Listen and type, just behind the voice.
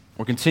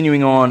We're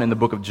continuing on in the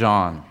book of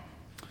John.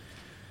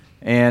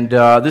 And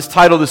this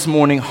title this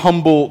morning,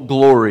 Humble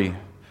Glory,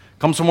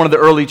 comes from one of the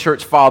early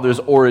church fathers,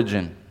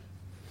 Origen,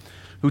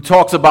 who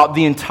talks about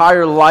the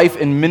entire life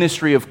and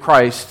ministry of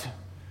Christ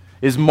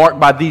is marked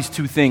by these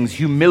two things,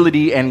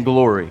 humility and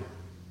glory.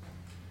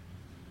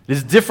 It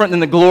is different than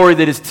the glory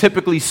that is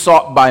typically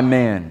sought by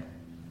man.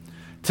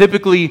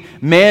 Typically,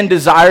 man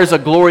desires a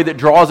glory that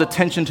draws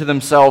attention to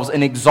themselves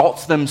and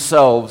exalts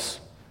themselves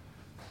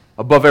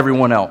above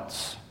everyone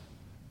else.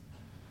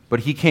 But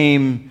he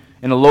came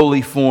in a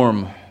lowly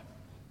form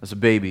as a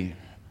baby,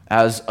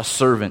 as a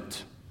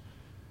servant.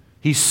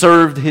 He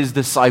served his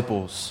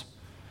disciples.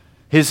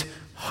 His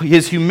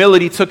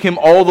humility took him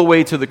all the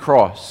way to the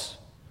cross.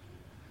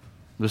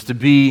 It was to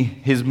be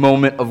his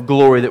moment of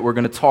glory that we're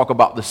going to talk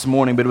about this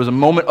morning, but it was a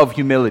moment of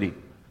humility.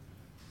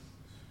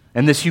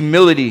 And this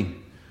humility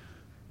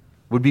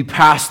would be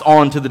passed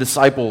on to the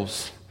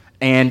disciples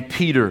and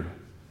Peter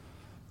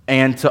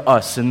and to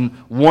us. And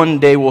one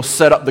day will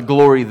set up the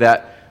glory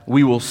that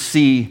we will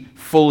see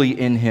fully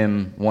in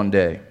him one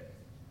day.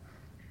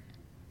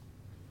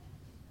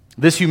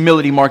 This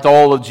humility marked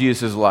all of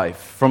Jesus' life,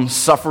 from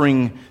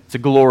suffering to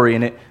glory,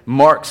 and it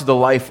marks the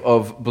life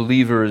of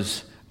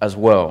believers as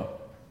well.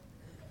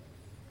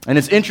 And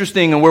it's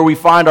interesting in where we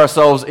find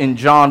ourselves in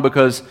John,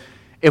 because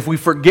if we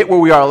forget where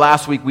we are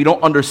last week, we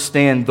don't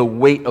understand the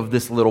weight of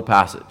this little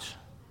passage.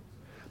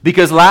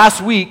 Because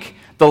last week,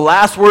 the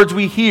last words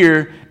we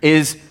hear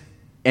is,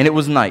 "And it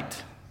was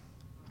night."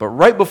 But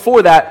right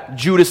before that,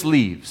 Judas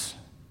leaves.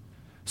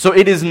 So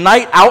it is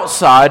night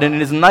outside and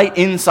it is night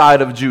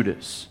inside of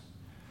Judas.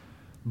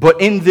 But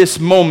in this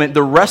moment,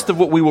 the rest of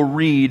what we will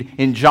read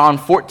in John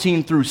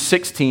 14 through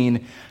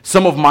 16,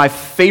 some of my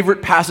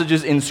favorite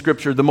passages in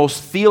Scripture, the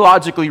most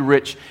theologically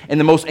rich and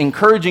the most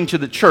encouraging to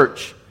the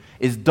church,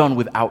 is done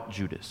without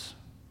Judas.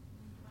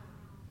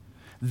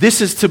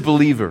 This is to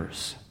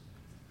believers.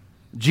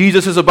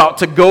 Jesus is about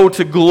to go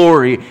to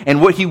glory,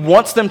 and what he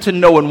wants them to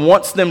know and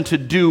wants them to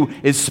do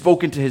is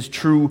spoken to his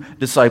true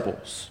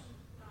disciples.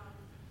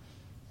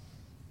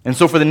 And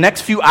so for the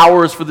next few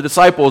hours for the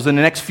disciples and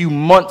the next few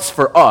months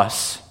for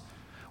us,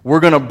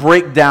 we're going to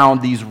break down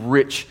these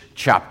rich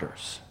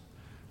chapters.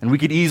 And we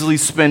could easily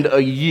spend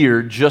a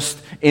year just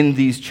in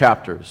these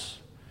chapters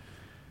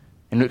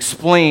and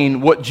explain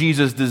what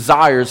Jesus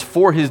desires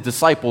for his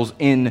disciples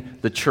in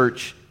the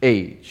church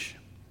age.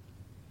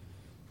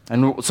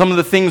 And some of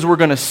the things we're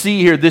going to see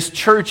here, this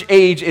church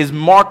age is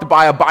marked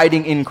by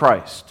abiding in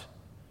Christ.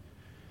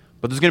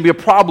 But there's going to be a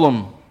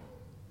problem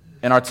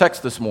in our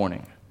text this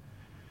morning.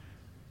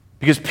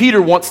 Because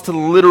Peter wants to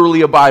literally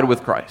abide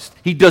with Christ.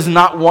 He does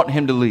not want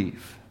him to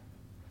leave.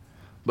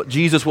 But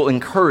Jesus will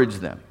encourage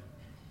them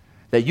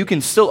that you can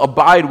still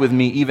abide with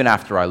me even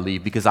after I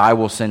leave, because I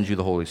will send you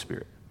the Holy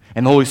Spirit.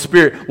 And the Holy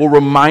Spirit will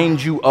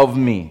remind you of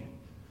me,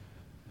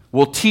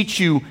 will teach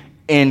you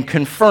and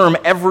confirm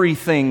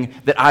everything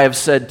that I have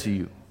said to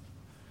you.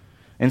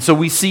 And so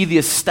we see the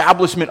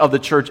establishment of the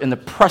church and the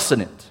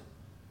precedent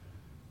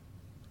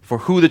for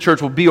who the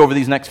church will be over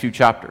these next few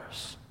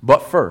chapters.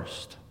 But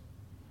first,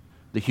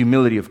 the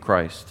humility of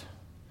Christ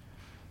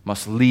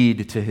must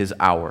lead to his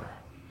hour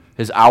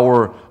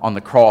on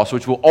the cross,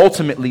 which will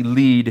ultimately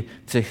lead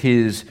to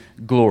his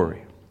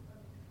glory.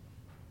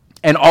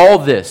 And all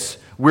this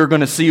we're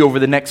going to see over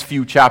the next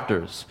few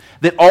chapters,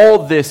 that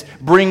all this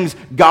brings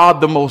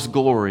God the most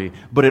glory,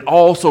 but it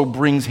also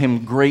brings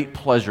him great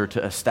pleasure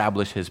to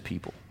establish his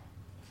people.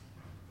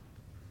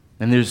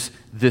 And there's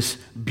this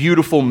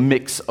beautiful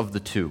mix of the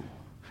two.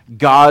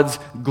 God's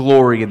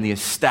glory and the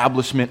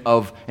establishment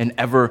of an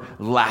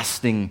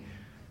everlasting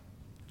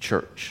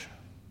church.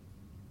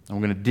 And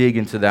we're going to dig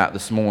into that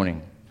this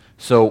morning.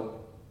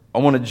 So I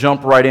want to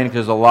jump right in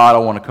because there's a lot I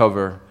want to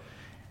cover.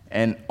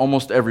 And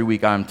almost every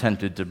week I'm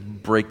tempted to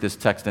break this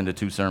text into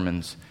two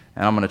sermons.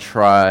 And I'm going to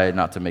try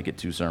not to make it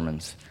two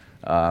sermons.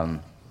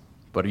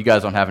 But you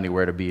guys don't have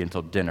anywhere to be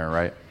until dinner,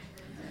 right?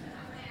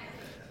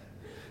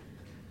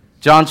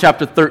 John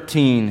chapter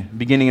 13,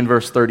 beginning in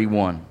verse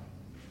 31.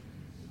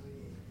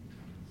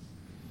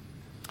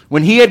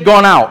 When he had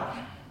gone out,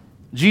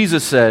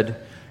 Jesus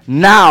said,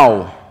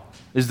 "Now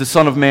is the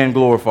Son of Man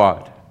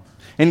glorified,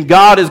 and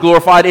God is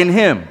glorified in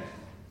him.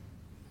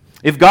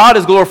 If God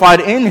is glorified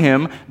in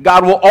him,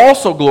 God will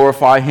also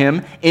glorify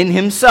him in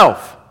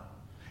himself,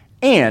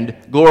 and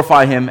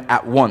glorify him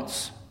at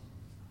once.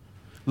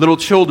 Little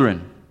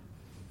children,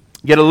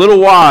 yet a little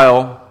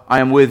while I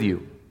am with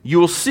you. You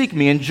will seek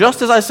me, and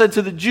just as I said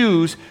to the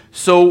Jews,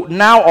 so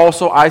now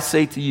also I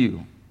say to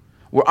you,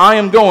 where I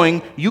am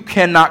going, you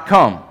cannot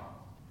come.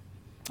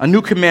 A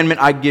new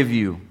commandment I give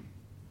you,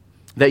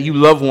 that you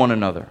love one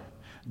another.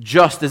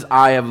 Just as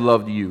I have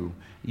loved you,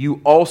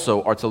 you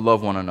also are to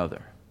love one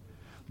another.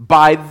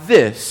 By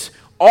this,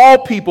 all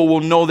people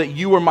will know that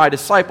you are my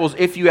disciples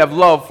if you have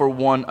love for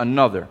one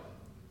another."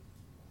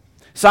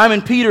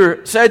 Simon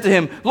Peter said to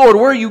him, "Lord,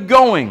 where are you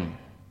going?"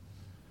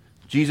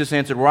 Jesus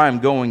answered, "Where I am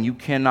going, you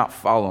cannot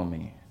follow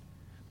me,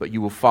 but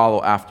you will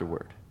follow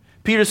afterward."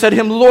 Peter said to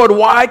him, "Lord,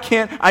 why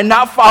can't I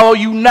not follow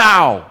you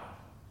now?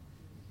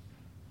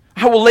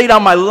 I will lay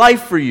down my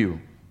life for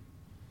you.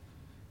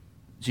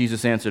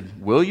 Jesus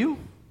answered, will you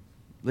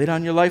lay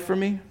down your life for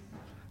me?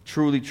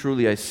 Truly,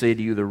 truly, I say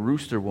to you, the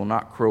rooster will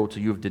not crow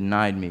till you have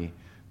denied me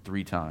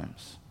 3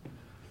 times.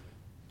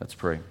 Let's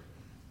pray.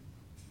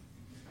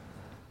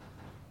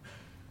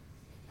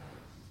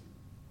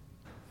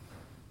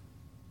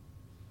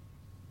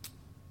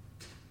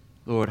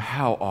 Lord,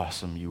 how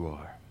awesome you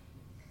are.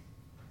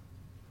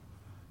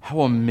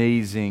 How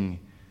amazing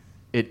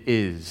it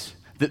is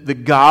that the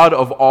God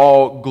of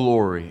all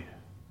glory,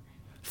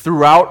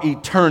 throughout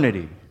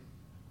eternity,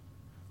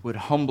 would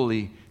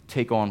humbly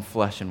take on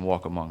flesh and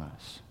walk among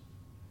us.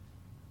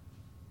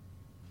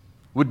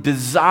 Would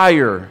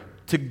desire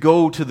to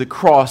go to the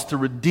cross to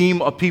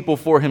redeem a people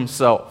for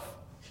himself.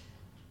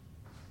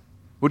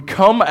 Would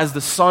come as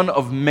the Son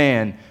of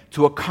Man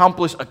to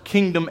accomplish a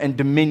kingdom and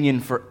dominion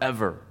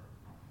forever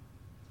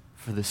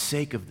for the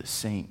sake of the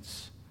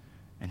saints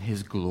and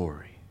his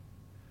glory.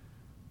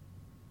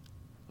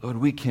 Lord,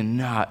 we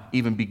cannot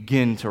even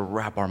begin to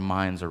wrap our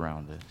minds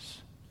around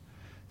this.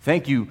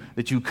 Thank you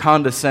that you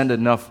condescend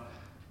enough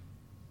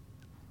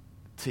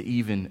to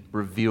even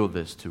reveal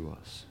this to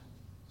us.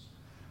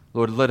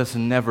 Lord, let us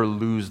never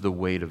lose the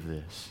weight of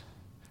this,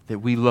 that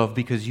we love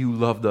because you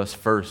loved us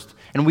first.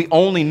 And we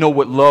only know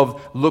what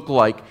love looked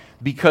like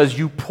because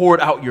you poured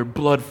out your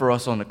blood for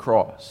us on the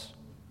cross.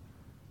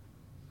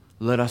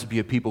 Let us be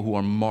a people who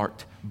are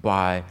marked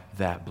by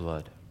that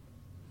blood.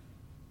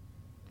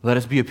 Let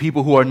us be a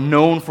people who are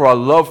known for our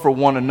love for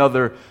one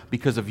another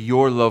because of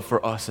your love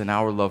for us and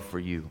our love for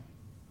you.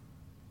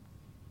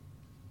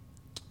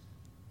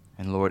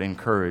 And Lord,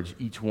 encourage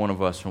each one of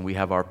us when we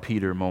have our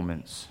Peter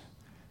moments,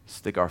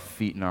 stick our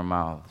feet in our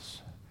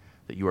mouths,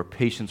 that you are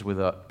patient with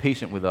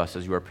us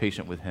as you are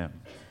patient with him.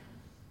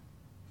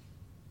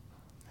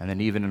 And then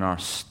even in our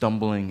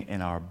stumbling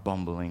and our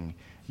bumbling,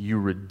 you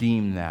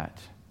redeem that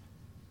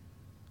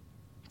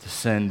to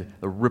send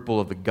the ripple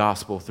of the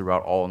gospel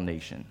throughout all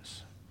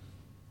nations.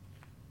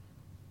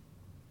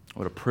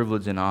 What a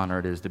privilege and honor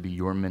it is to be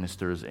your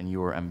ministers and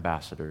your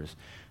ambassadors.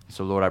 And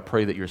so, Lord, I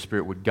pray that your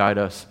Spirit would guide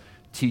us,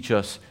 teach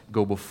us,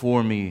 go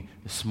before me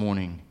this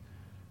morning.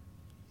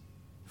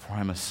 For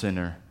I'm a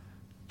sinner,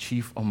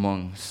 chief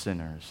among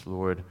sinners.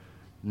 Lord,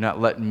 not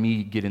let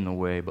me get in the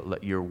way, but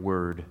let your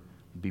word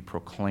be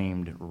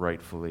proclaimed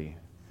rightfully,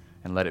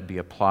 and let it be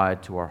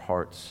applied to our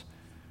hearts,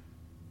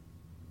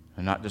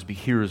 and not just be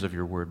hearers of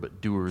your word,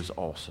 but doers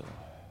also.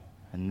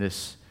 And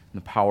this, in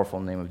the powerful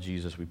name of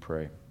Jesus, we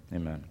pray.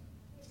 Amen.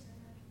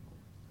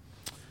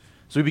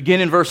 So we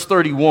begin in verse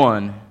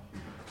 31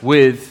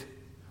 with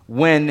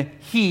when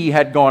he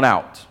had gone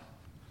out.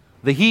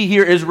 The he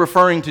here is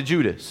referring to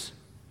Judas.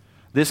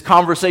 This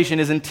conversation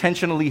is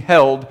intentionally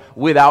held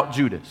without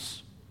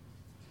Judas.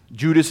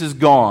 Judas is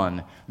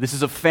gone. This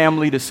is a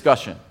family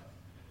discussion.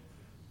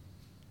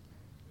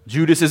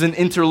 Judas is an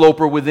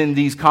interloper within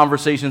these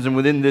conversations and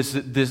within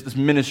this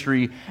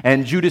ministry,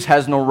 and Judas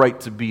has no right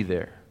to be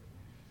there.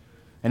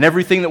 And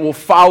everything that will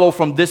follow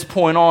from this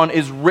point on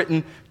is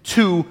written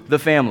to the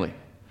family.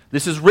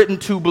 This is written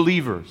to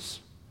believers.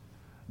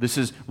 This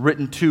is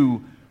written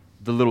to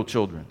the little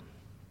children.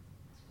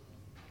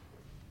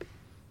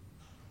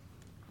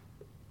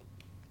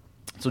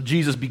 So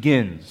Jesus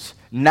begins.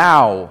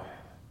 Now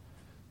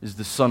is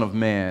the Son of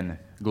Man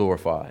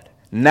glorified.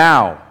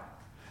 Now.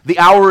 The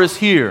hour is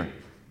here.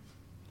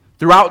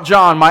 Throughout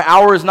John, my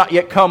hour is not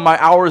yet come, my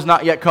hour is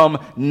not yet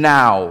come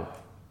now.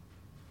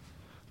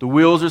 The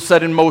wheels are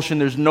set in motion.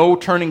 There's no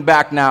turning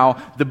back now.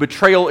 The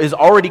betrayal is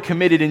already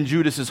committed in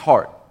Judas's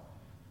heart.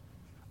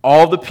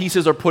 All the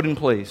pieces are put in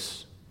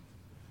place.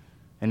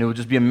 And it will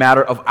just be a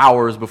matter of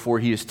hours before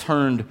he is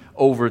turned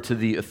over to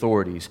the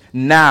authorities.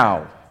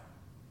 Now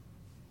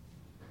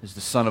is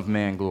the Son of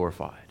Man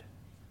glorified.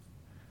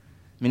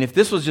 I mean, if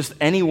this was just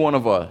any one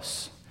of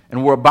us,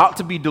 and we're about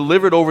to be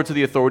delivered over to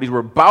the authorities, we're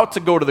about to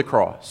go to the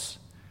cross,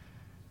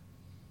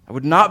 I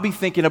would not be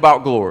thinking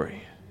about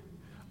glory.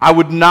 I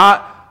would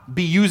not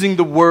be using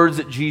the words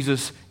that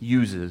Jesus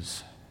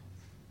uses.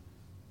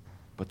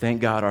 But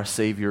thank God our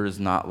Savior is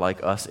not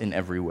like us in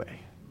every way.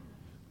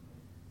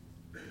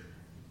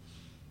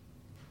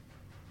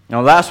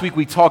 Now, last week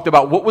we talked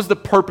about what was the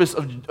purpose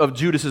of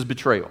Judas's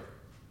betrayal.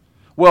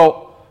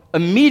 Well,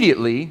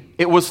 immediately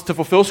it was to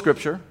fulfill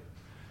Scripture.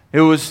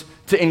 It was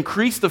to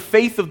increase the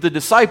faith of the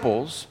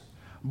disciples,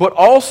 but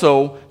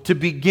also to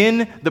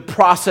begin the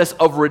process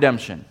of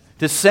redemption,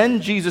 to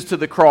send Jesus to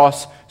the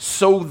cross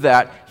so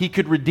that he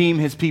could redeem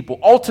his people,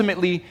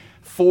 ultimately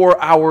for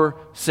our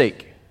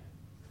sake.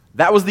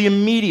 That was the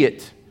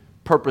immediate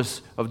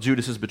purpose of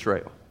Judas's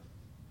betrayal.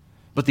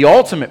 But the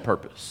ultimate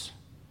purpose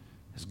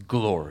is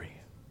glory.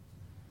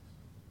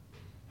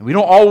 And we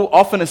don't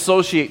often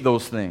associate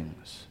those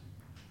things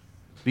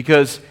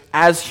because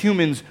as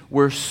humans,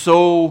 we're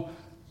so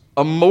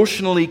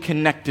emotionally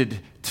connected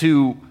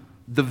to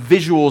the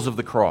visuals of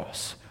the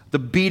cross, the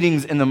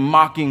beatings and the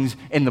mockings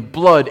and the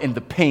blood and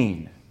the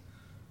pain.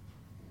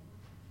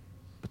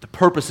 But the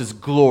purpose is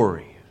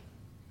glory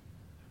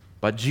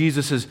by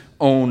Jesus'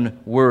 own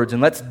words.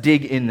 And let's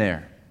dig in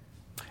there.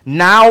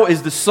 Now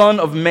is the Son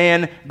of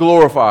Man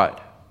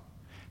glorified.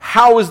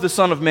 How is the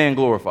Son of Man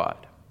glorified?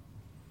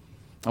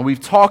 And we've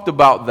talked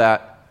about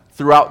that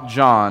throughout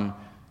John,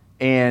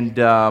 and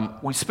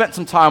we spent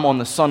some time on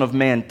the Son of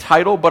Man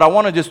title, but I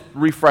want to just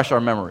refresh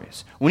our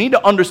memories. We need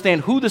to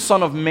understand who the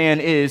Son of Man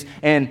is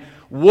and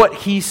what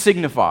he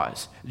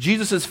signifies.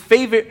 Jesus'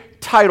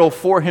 favorite title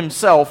for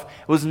himself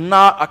was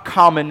not a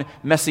common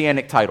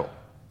messianic title.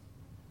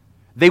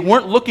 They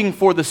weren't looking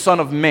for the Son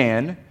of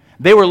Man.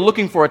 They were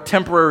looking for a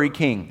temporary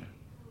king.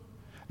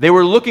 They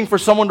were looking for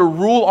someone to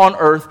rule on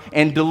earth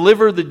and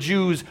deliver the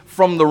Jews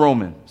from the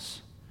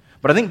Romans.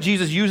 But I think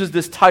Jesus uses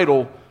this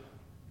title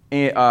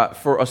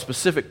for a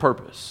specific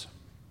purpose.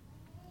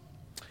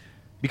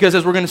 Because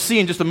as we're going to see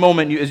in just a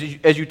moment,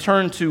 as you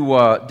turn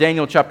to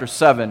Daniel chapter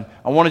 7,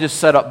 I want to just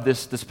set up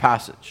this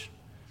passage.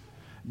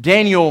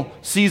 Daniel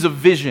sees a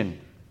vision.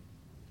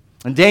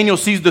 And Daniel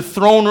sees the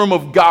throne room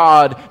of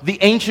God, the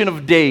Ancient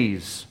of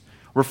Days,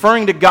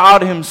 referring to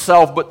God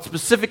himself, but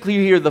specifically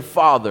here the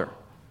Father.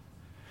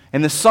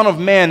 And the Son of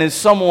Man is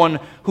someone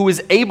who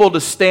is able to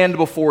stand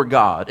before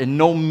God, and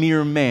no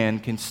mere man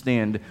can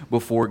stand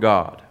before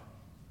God.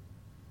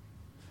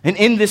 And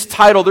in this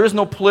title, there is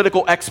no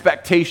political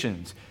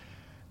expectations.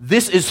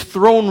 This is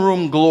throne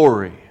room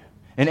glory.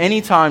 And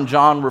anytime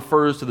John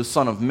refers to the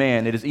Son of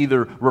Man, it is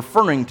either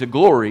referring to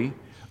glory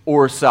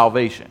or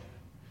salvation.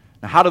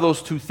 Now, how do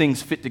those two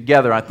things fit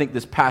together? I think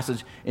this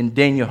passage in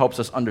Daniel helps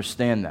us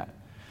understand that.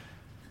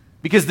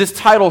 Because this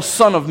title,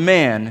 Son of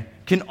Man,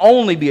 can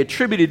only be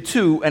attributed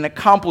to and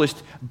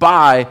accomplished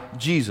by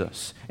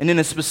Jesus, and in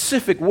a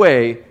specific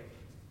way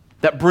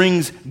that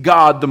brings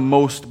God the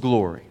most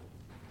glory.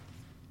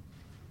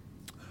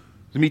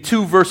 There's going to be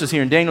two verses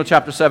here in Daniel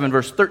chapter 7,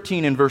 verse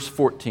 13 and verse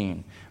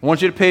 14. I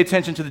want you to pay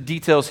attention to the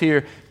details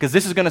here, because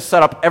this is going to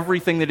set up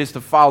everything that is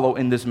to follow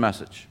in this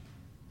message.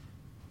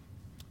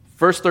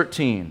 Verse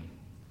 13,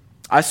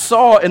 I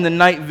saw in the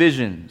night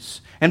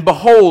visions, and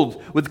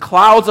behold, with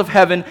clouds of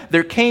heaven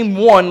there came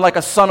one like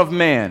a son of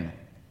man.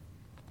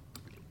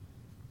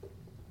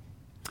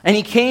 And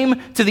he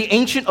came to the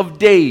Ancient of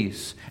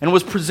Days, and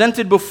was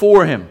presented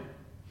before him.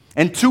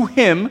 And to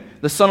him,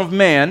 the Son of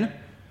Man,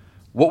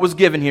 what was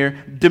given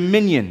here?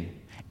 Dominion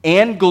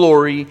and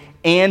glory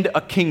and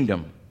a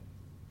kingdom,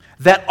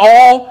 that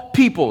all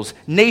peoples,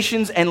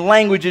 nations, and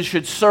languages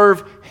should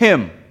serve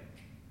him.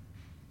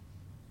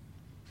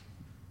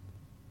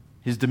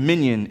 His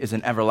dominion is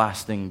an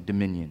everlasting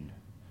dominion.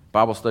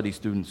 Bible study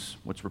students,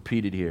 what's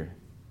repeated here?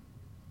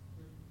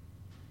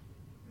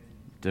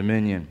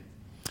 Dominion.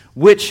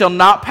 Which shall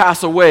not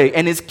pass away,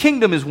 and his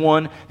kingdom is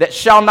one that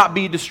shall not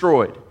be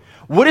destroyed.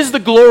 What is the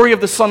glory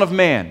of the Son of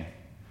Man?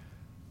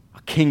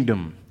 A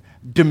kingdom,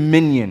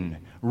 dominion,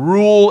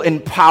 rule,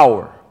 and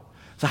power.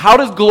 So how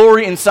does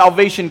glory and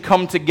salvation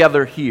come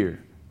together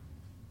here?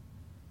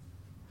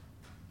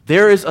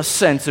 There is a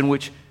sense in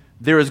which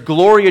there is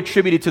glory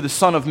attributed to the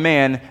Son of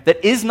Man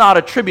that is not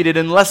attributed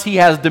unless he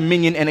has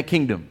dominion and a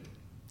kingdom.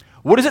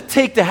 What does it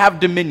take to have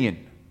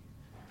dominion?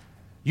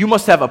 You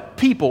must have a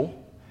people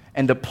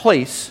and a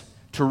place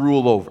to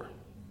rule over.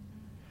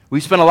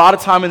 We spent a lot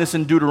of time in this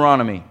in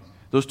Deuteronomy.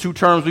 Those two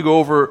terms we go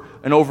over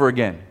and over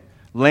again.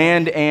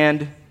 Land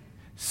and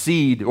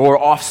seed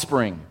or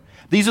offspring.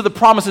 These are the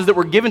promises that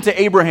were given to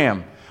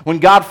Abraham when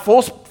God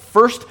first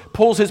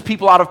pulls his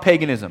people out of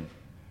paganism.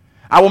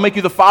 I will make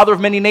you the father of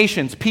many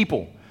nations,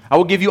 people. I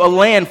will give you a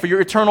land for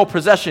your eternal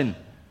possession.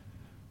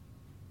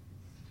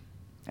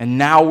 And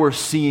now we're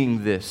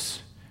seeing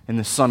this in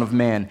the Son of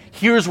Man.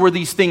 Here's where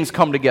these things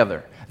come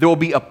together. There will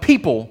be a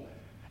people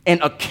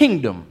and a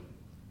kingdom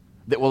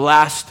that will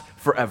last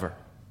forever.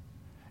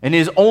 And it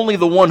is only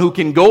the one who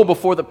can go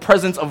before the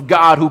presence of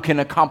God who can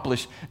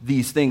accomplish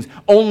these things.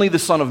 Only the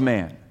Son of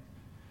Man.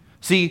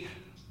 See,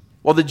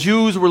 while the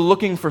Jews were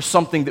looking for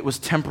something that was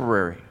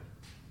temporary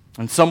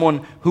and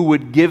someone who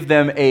would give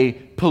them a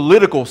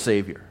political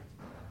savior,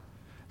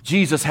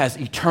 Jesus has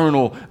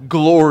eternal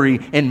glory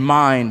in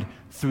mind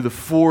through the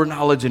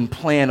foreknowledge and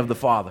plan of the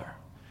Father.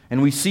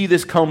 And we see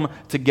this come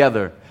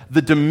together.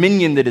 The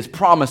dominion that is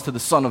promised to the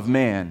Son of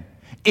Man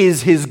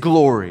is his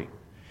glory,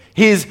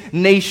 his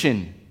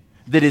nation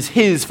that is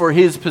his for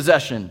his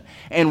possession.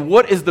 And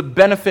what is the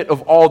benefit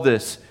of all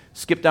this?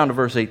 Skip down to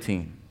verse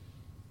 18.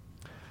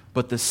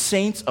 But the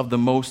saints of the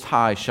Most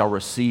High shall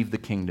receive the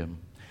kingdom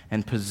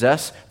and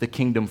possess the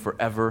kingdom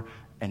forever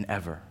and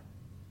ever.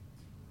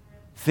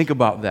 Think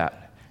about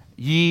that.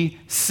 Ye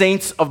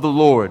saints of the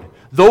Lord,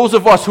 those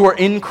of us who are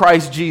in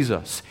Christ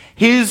Jesus,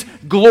 his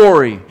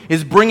glory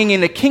is bringing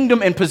in a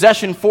kingdom and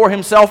possession for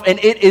himself, and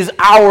it is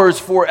ours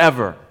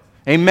forever.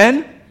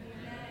 Amen?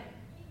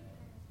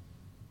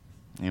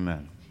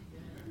 Amen.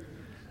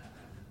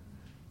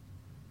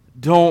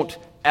 Don't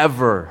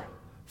ever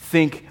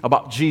think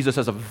about Jesus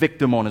as a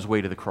victim on his way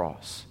to the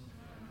cross.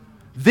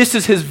 This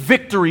is his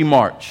victory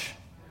march.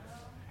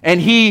 And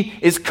he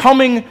is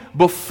coming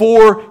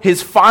before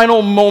his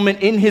final moment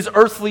in his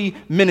earthly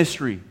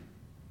ministry,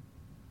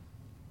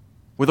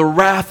 where the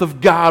wrath of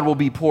God will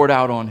be poured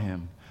out on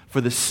him for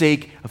the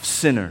sake of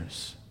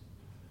sinners.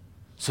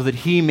 so that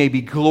he may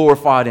be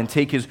glorified and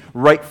take his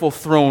rightful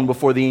throne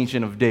before the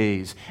Ancient of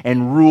Days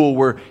and rule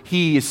where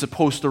he is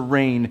supposed to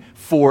reign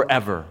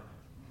forever.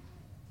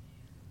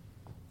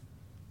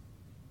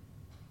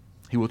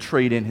 He will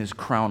trade in his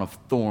crown of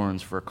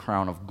thorns for a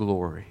crown of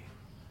glory.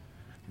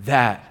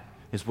 That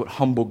is what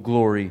humble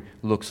glory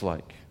looks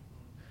like.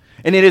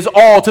 And it is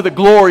all to the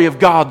glory of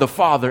God the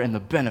Father and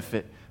the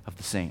benefit of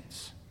the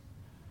saints.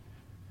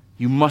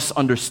 You must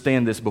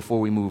understand this before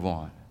we move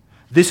on.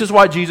 This is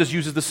why Jesus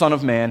uses the Son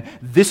of Man.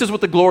 This is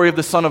what the glory of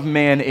the Son of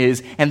Man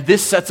is, and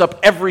this sets up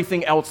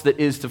everything else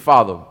that is to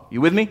follow. You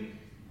with me?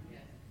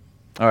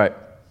 All right.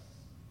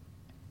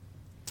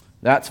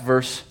 That's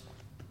verse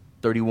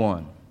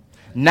 31.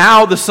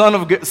 Now the Son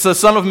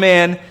of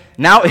Man,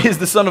 now is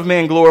the Son of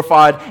Man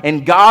glorified,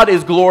 and God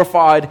is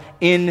glorified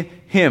in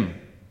him.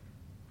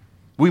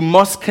 We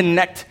must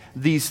connect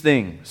these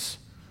things.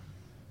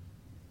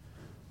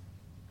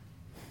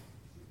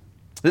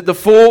 That the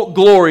full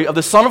glory of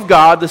the Son of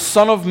God, the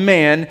Son of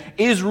Man,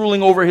 is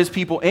ruling over his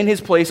people in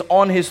his place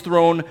on his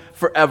throne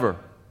forever.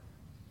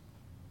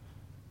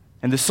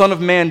 And the Son of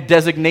Man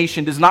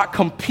designation does not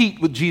compete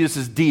with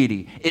Jesus'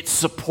 deity. It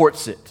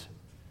supports it.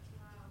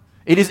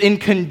 It is in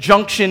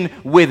conjunction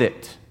with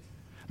it.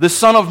 The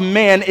Son of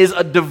Man is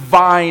a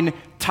divine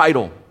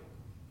title.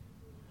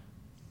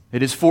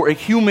 It is for a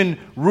human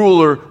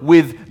ruler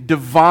with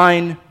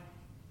divine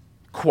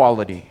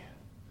quality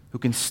who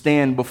can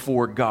stand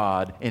before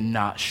God and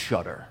not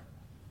shudder.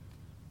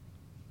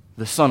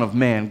 The Son of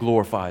Man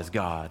glorifies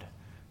God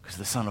because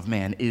the Son of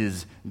Man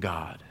is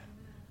God.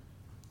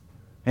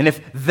 And if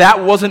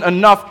that wasn't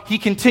enough, he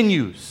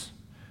continues.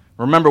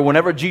 Remember,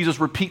 whenever Jesus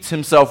repeats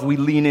himself, we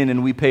lean in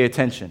and we pay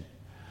attention.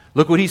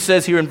 Look what he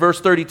says here in verse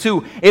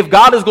 32. If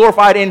God is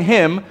glorified in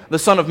him, the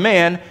Son of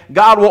Man,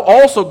 God will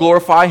also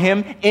glorify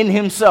him in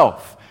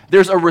himself.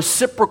 There's a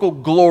reciprocal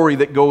glory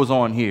that goes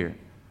on here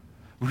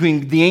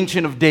between the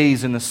Ancient of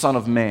Days and the Son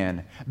of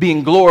Man,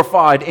 being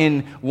glorified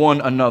in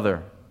one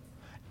another,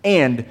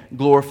 and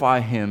glorify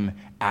him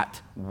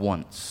at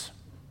once.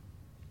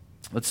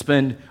 Let's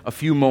spend a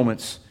few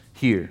moments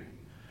here.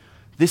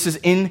 This is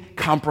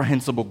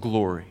incomprehensible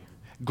glory.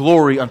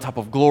 Glory on top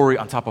of glory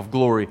on top of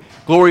glory.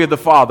 Glory of the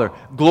Father,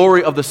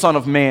 glory of the Son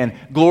of Man,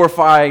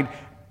 glorified,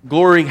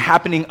 glory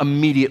happening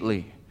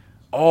immediately,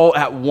 all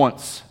at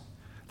once.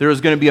 There is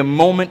going to be a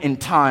moment in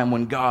time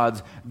when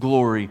God's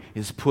glory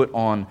is put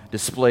on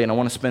display, and I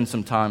want to spend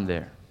some time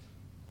there.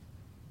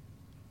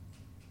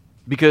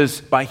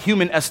 Because by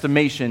human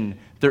estimation,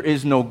 there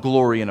is no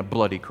glory in a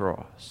bloody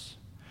cross.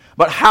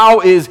 But how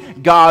is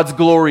God's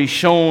glory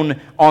shown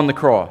on the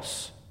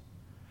cross?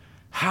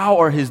 How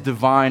are his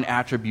divine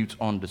attributes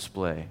on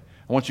display?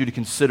 I want you to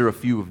consider a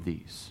few of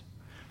these.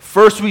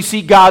 First, we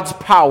see God's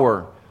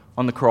power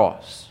on the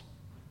cross.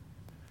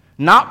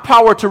 Not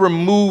power to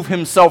remove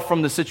himself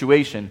from the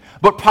situation,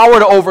 but power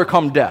to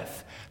overcome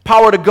death.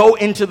 Power to go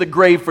into the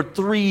grave for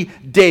 3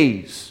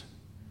 days.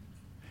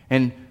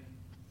 And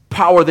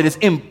power that is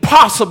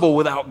impossible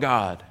without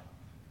God.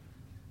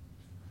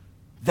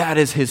 That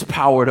is his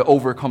power to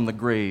overcome the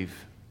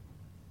grave.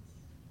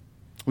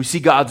 We see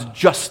God's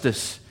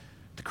justice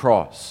at the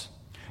cross.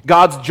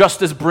 God's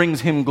justice brings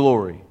him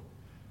glory.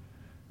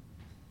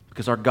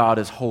 Because our God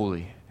is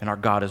holy and our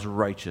God is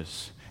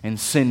righteous, and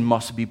sin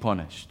must be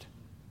punished.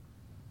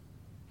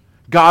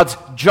 God's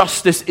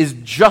justice is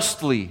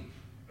justly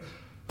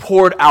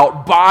poured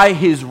out by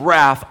his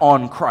wrath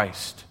on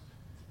Christ.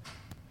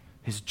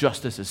 His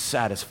justice is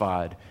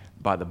satisfied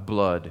by the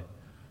blood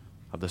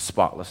of the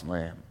spotless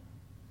Lamb.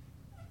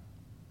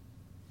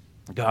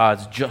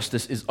 God's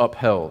justice is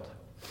upheld,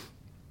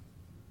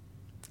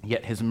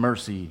 yet his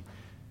mercy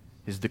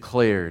is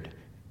declared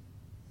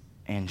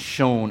and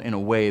shown in a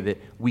way that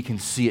we can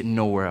see it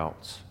nowhere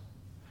else.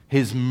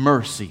 His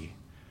mercy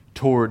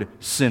toward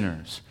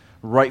sinners,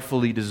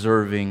 rightfully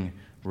deserving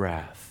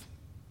wrath.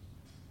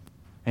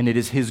 And it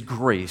is his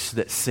grace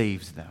that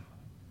saves them.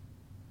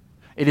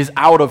 It is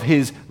out of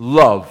his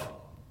love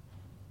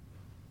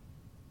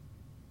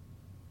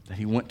that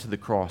he went to the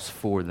cross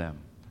for them,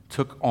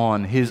 took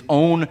on his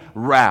own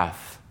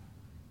wrath,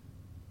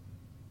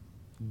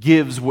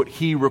 gives what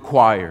he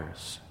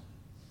requires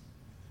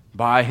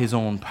by his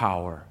own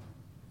power.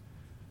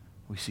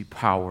 We see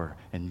power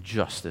and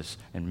justice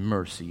and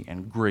mercy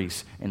and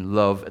grace and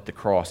love at the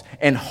cross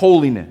and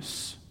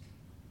holiness.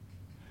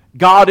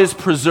 God is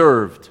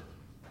preserved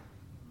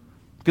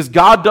because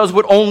God does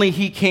what only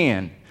he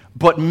can,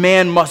 but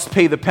man must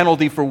pay the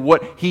penalty for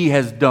what he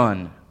has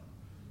done.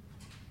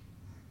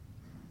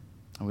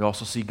 And we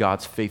also see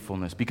God's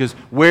faithfulness because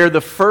where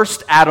the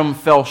first Adam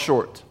fell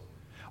short,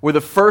 where the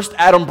first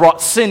Adam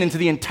brought sin into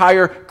the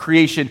entire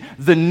creation,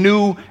 the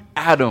new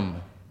Adam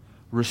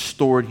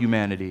restored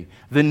humanity.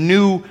 The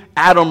new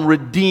Adam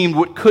redeemed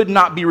what could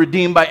not be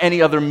redeemed by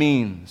any other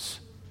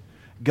means.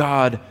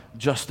 God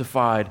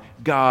justified,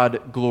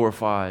 God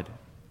glorified.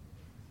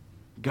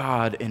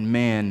 God and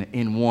man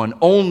in one.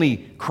 Only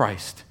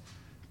Christ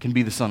can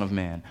be the Son of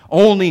Man.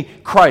 Only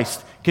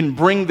Christ can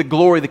bring the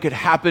glory that could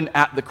happen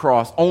at the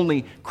cross.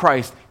 Only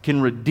Christ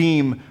can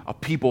redeem a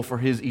people for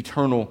his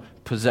eternal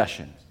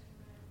possession.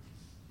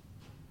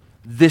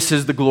 This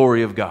is the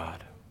glory of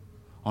God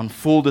on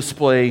full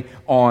display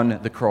on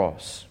the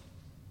cross.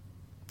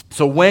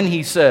 So when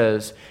he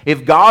says,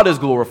 if God is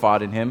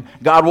glorified in him,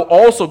 God will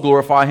also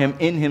glorify him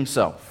in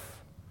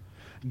himself.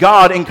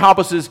 God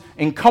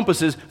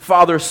encompasses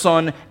Father,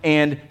 Son,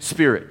 and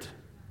Spirit.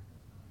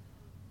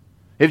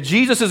 If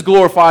Jesus is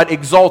glorified,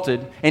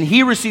 exalted, and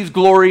he receives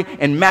glory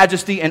and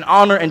majesty and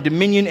honor and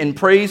dominion and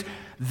praise,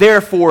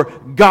 therefore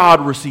God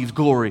receives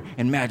glory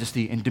and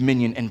majesty and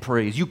dominion and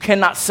praise. You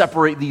cannot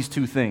separate these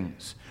two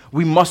things.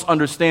 We must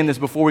understand this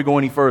before we go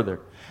any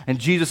further. And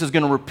Jesus is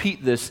going to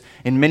repeat this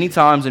in many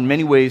times, in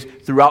many ways,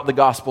 throughout the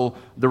gospel,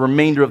 the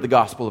remainder of the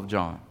Gospel of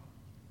John.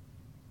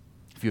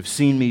 If you have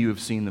seen me, you have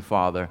seen the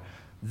Father.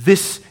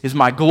 This is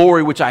my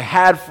glory which I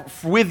had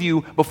with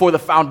you before the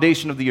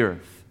foundation of the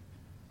earth.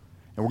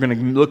 And we're going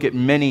to look at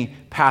many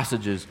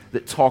passages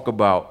that talk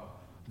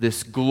about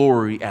this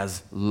glory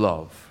as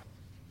love.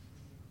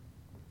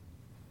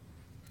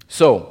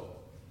 So,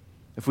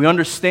 if we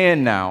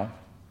understand now,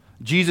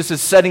 Jesus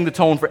is setting the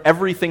tone for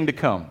everything to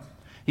come.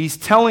 He's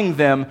telling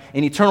them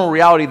an eternal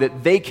reality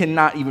that they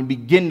cannot even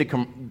begin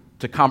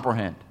to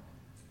comprehend.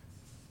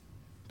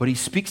 But he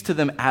speaks to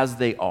them as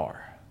they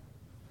are.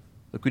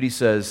 Look what he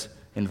says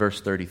in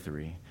verse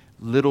 33.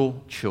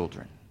 Little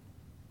children.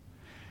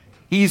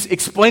 He's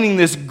explaining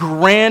this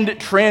grand,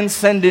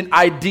 transcendent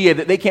idea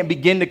that they can't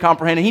begin to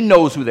comprehend, and he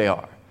knows who they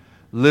are.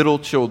 Little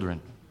children,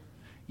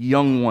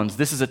 young ones.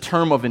 This is a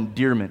term of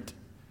endearment,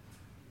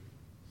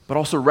 but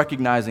also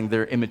recognizing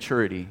their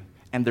immaturity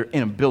and their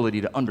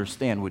inability to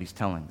understand what he's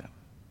telling them.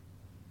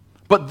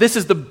 But this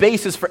is the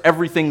basis for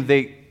everything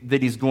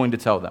that he's going to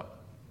tell them.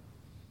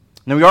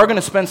 Now, we are going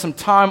to spend some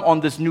time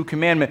on this new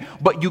commandment,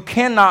 but you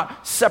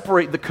cannot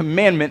separate the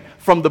commandment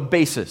from the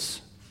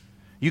basis.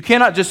 You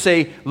cannot just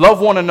say,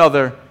 love one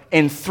another,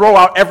 and throw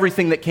out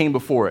everything that came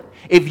before it.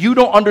 If you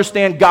don't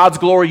understand God's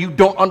glory, you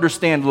don't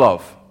understand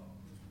love.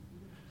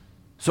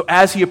 So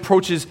as he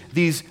approaches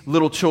these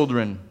little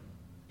children,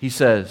 he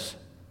says,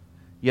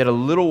 yet a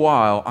little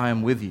while I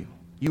am with you.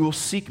 You will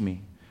seek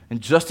me. And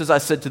just as I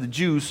said to the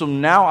Jews, so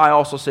now I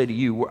also say to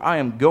you, where I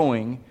am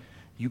going,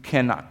 you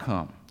cannot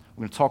come.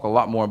 We're going to talk a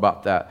lot more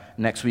about that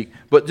next week.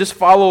 But just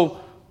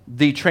follow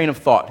the train of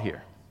thought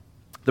here.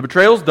 The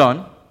betrayal's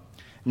done.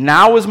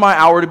 Now is my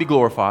hour to be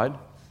glorified.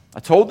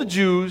 I told the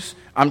Jews,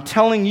 I'm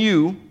telling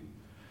you,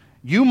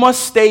 you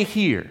must stay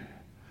here,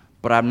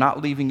 but I'm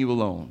not leaving you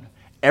alone.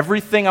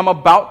 Everything I'm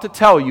about to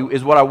tell you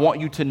is what I want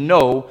you to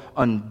know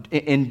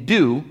and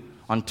do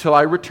until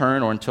I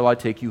return or until I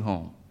take you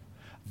home.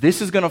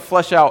 This is going to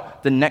flesh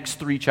out the next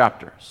 3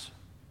 chapters.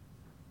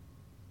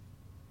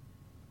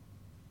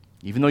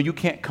 Even though you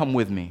can't come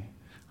with me,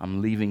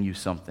 I'm leaving you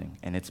something,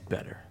 and it's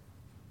better.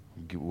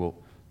 We'll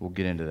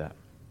get into that.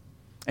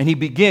 And he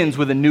begins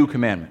with a new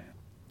commandment.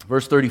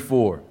 Verse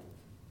 34.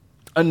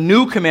 A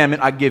new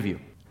commandment I give you.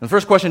 And the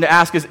first question to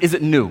ask is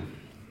it new?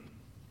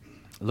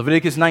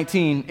 Leviticus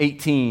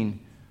 19:18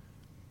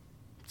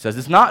 says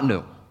it's not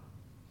new.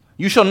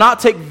 You shall not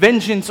take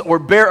vengeance or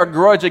bear a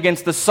grudge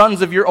against the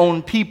sons of your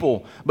own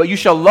people, but you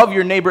shall love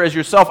your neighbor as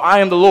yourself. I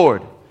am the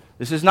Lord.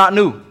 This is not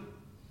new.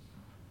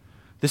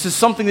 This is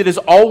something that has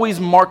always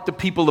marked the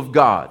people of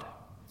God.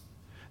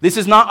 This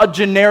is not a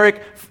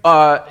generic,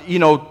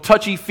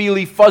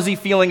 touchy-feely, fuzzy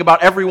feeling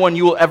about everyone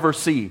you will ever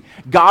see.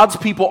 God's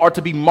people are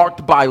to be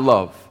marked by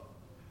love.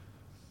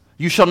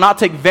 You shall not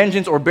take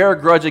vengeance or bear a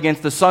grudge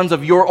against the sons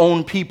of your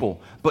own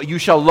people, but you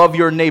shall love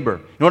your neighbor.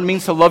 You know what it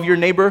means to love your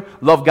neighbor?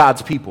 Love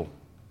God's people.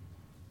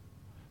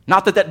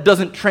 Not that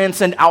doesn't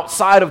transcend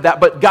outside of that,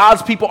 but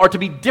God's people are to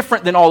be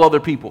different than all other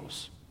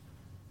peoples.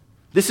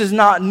 This is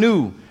not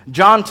new.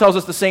 John tells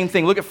us the same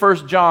thing. Look at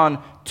 1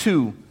 John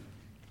 2,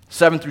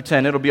 7 through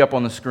 10. It'll be up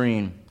on the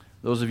screen.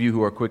 Those of you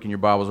who are quick in your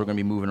Bibles, we're going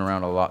to be moving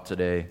around a lot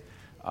today.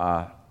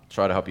 Try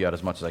to help you out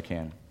as much as I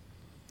can.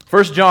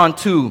 1 John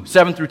 2,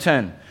 7 through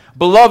 10.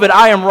 Beloved,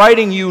 I am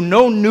writing you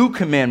no new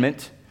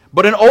commandment,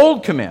 but an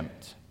old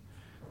commandment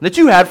that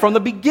you had from the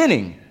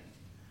beginning.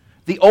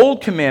 The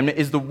old commandment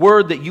is the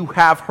word that you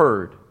have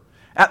heard.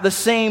 At the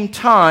same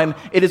time,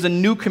 it is a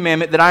new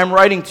commandment that I am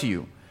writing to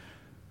you.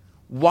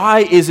 Why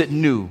is it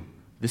new?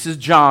 This is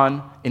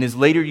John in his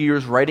later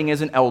years writing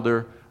as an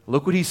elder.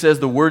 Look what he says.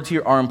 The words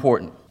here are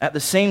important. At the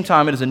same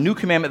time, it is a new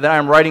commandment that I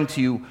am writing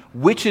to you,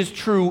 which is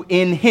true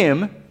in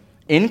him,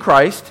 in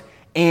Christ,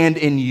 and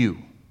in you.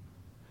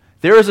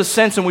 There is a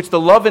sense in which the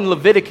love in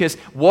Leviticus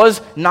was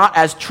not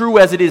as true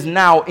as it is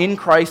now in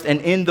Christ and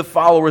in the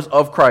followers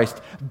of Christ,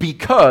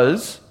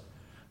 because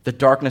the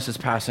darkness is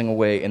passing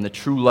away and the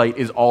true light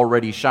is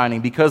already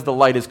shining. Because the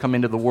light has come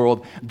into the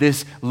world,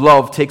 this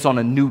love takes on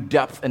a new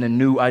depth and a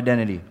new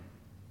identity.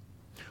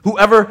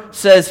 Whoever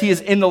says he is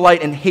in the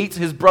light and hates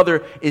his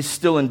brother is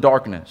still in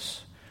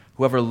darkness.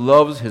 Whoever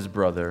loves his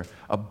brother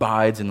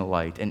abides in the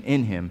light, and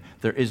in him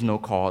there is no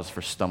cause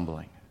for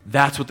stumbling.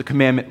 That's what the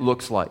commandment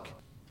looks like,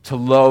 to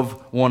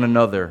love one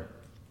another.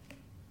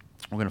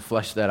 We're going to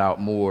flesh that out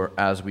more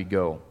as we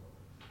go.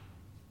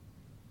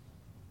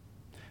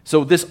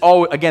 So this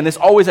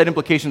always had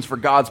implications for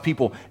God's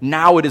people.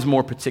 Now it is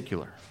more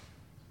particular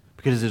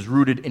because it is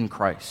rooted in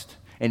Christ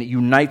and it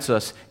unites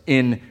us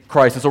in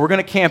Christ. And so we're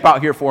going to camp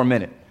out here for a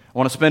minute. I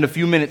want to spend a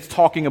few minutes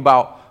talking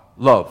about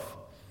love.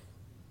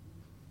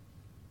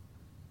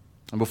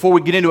 And before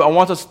we get into it, I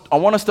want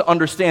us to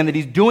understand that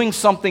he's doing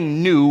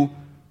something new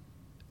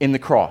in the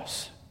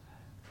cross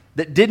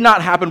that did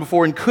not happen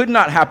before and could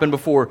not happen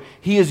before.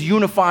 He is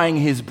unifying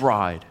his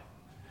bride.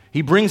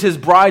 He brings his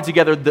bride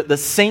together, the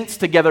saints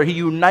together. He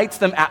unites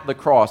them at the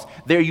cross.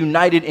 They're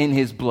united in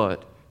his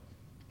blood.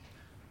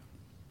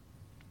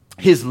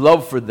 His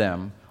love for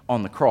them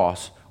on the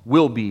cross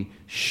will be,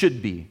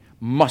 should be,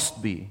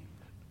 must be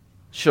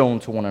shown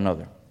to one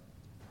another.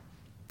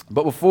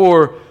 But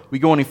before we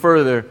go any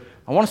further,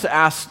 I want us to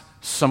ask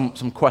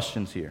some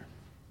questions here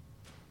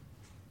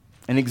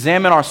and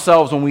examine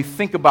ourselves when we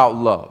think about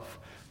love.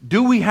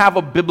 Do we have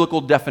a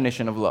biblical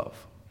definition of love?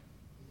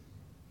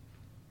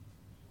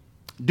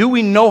 Do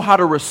we know how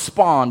to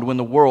respond when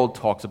the world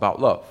talks about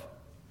love?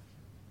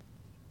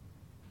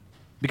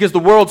 Because the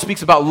world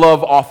speaks about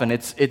love often.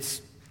 It's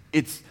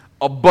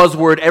a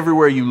buzzword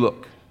everywhere you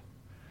look.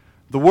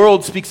 The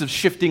world speaks of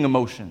shifting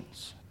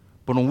emotions.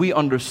 But when we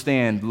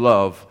understand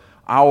love,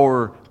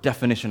 our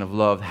definition of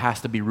love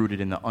has to be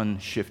rooted in the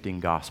unshifting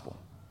gospel.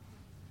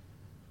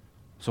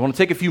 So I want to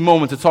take a few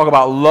moments to talk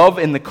about love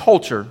in the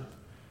culture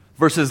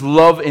versus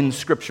love in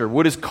Scripture.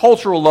 What is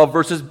cultural love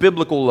versus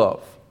biblical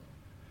love?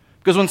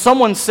 Because when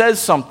someone says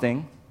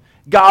something,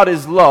 God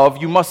is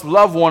love, you must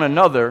love one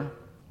another,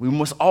 we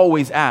must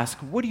always ask,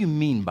 what do you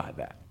mean by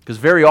that? Because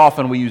very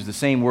often we use the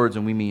same words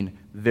and we mean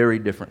very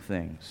different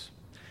things.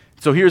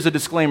 So here's a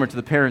disclaimer to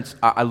the parents.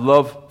 I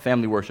love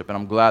family worship and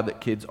I'm glad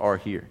that kids are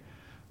here.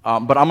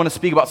 But I'm going to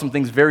speak about some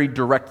things very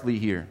directly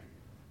here.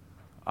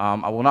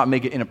 I will not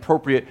make it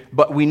inappropriate,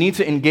 but we need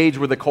to engage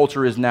where the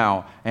culture is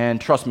now.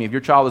 And trust me, if your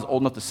child is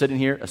old enough to sit in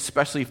here,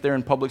 especially if they're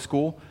in public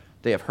school,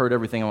 they have heard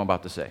everything I'm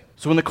about to say.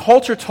 So when the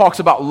culture talks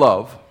about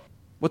love,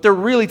 what they're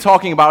really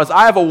talking about is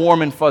I have a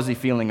warm and fuzzy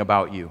feeling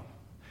about you.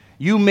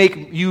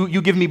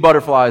 You give me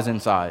butterflies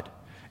inside.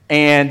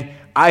 And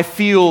I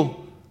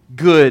feel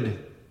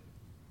good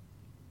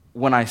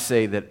when I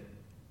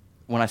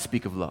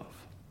speak of love.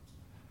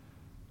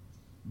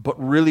 But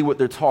really what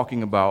they're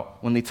talking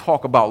about when they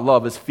talk about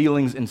love is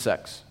feelings and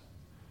sex.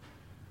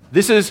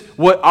 This is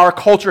what our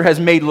culture has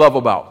made love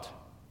about.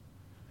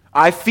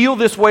 I feel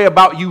this way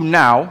about you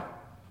now,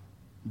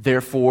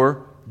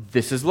 therefore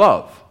this is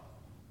love.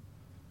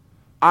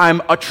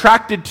 I'm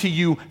attracted to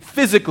you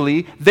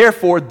physically,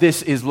 therefore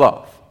this is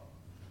love.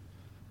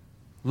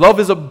 Love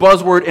is a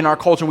buzzword in our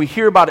culture. We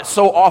hear about it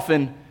so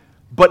often,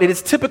 but it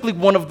is typically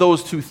one of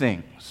those two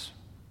things.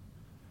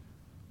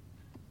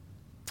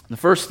 The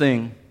first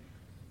thing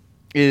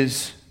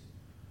is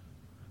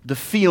the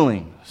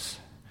feelings.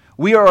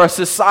 We are a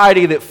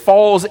society that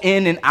falls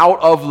in and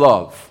out of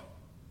love.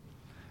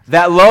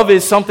 That love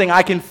is something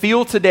I can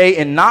feel today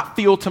and not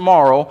feel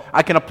tomorrow.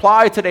 I can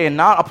apply today and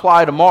not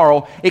apply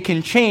tomorrow. It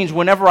can change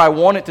whenever I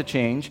want it to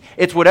change.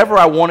 It's whatever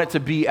I want it to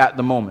be at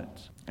the moment.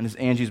 And as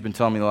Angie's been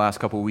telling me the last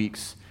couple of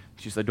weeks,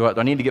 she said, do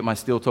I need to get my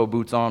steel toe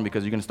boots on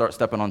because you're going to start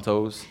stepping on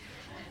toes?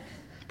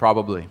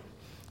 Probably.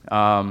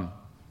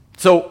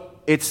 So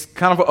it's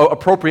kind of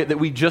appropriate that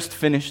we just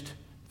finished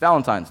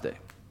Valentine's Day.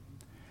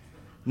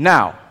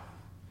 Now,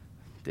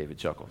 David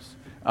chuckles.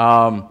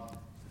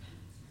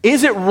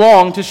 Is it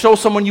wrong to show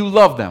someone you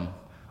love them?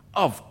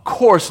 Of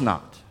course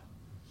not.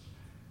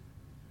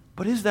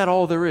 But is that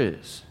all there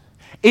is?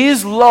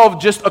 Is love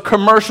just a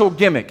commercial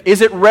gimmick? Is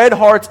it red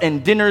hearts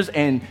and dinners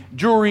and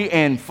jewelry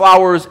and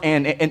flowers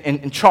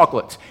and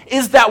chocolates?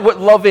 Is that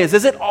what love is?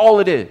 Is it all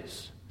it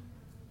is?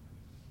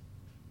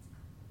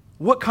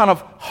 What kind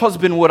of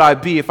husband would I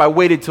be if I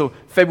waited till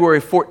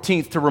February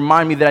 14th to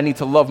remind me that I need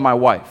to love my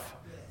wife?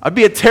 I'd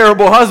be a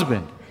terrible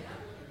husband.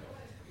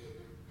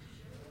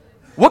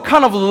 What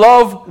kind of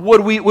love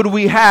would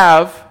we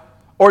have,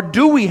 or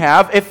do we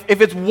have,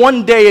 if it's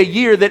one day a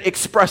year that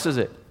expresses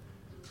it?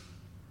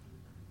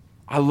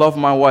 I love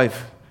my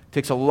wife. It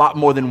takes a lot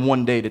more than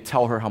one day to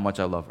tell her how much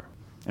I love her.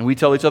 And we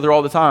tell each other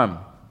all the time,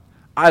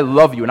 I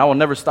love you, and I will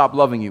never stop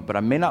loving you, but I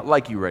may not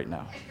like you right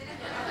now.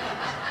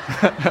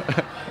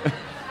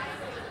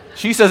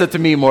 She says it to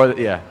me more than,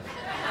 yeah.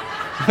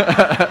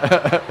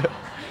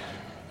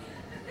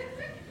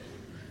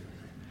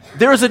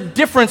 There is a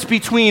difference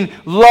between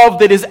love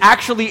that is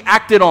actually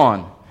acted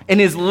on and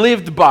is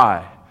lived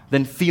by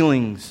than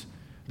feelings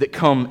that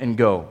come and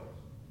go.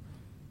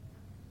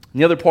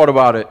 And the other part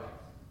about it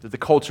that the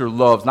culture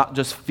loves, not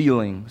just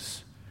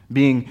feelings,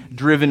 being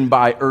driven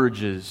by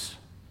urges,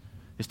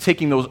 is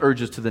taking those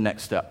urges to the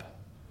next step.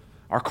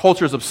 Our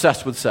culture is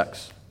obsessed with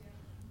sex.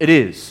 It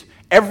is.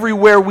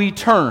 Everywhere we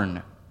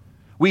turn,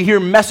 we hear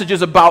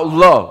messages about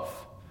love.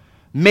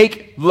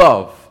 Make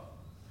love.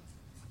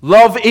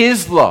 Love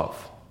is love.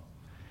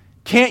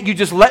 Can't you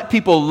just let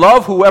people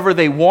love whoever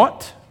they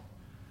want?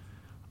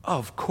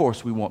 Of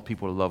course we want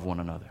people to love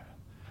one another.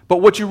 But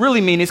what you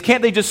really mean is,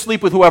 can't they just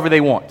sleep with whoever they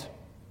want?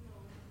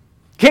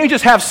 Can't you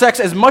just have sex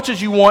as much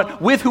as you want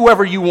with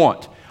whoever you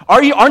want?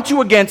 Are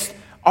you against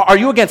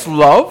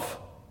love?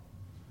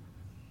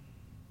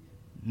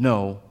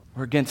 No,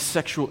 we're against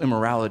sexual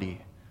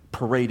immorality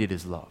paraded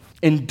as love.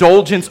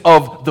 Indulgence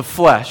of the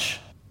flesh,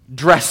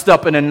 dressed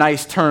up in a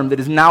nice term that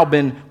has now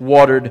been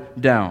watered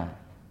down.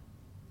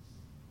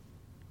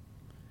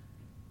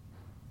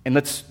 And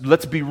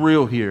let's be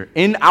real here.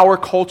 In our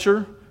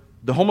culture,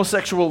 the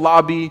homosexual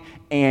lobby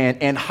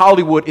and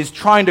Hollywood is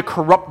trying to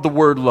corrupt the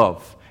word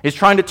love. It's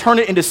trying to turn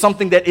it into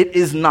something that it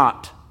is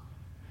not.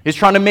 It's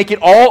trying to make it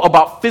all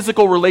about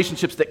physical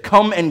relationships that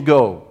come and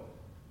go.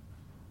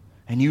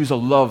 And use a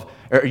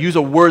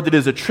word that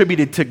is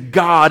attributed to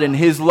God and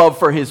his love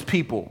for his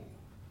people.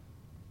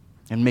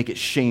 And make it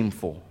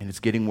shameful. And it's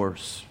getting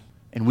worse.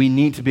 And we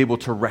need to be able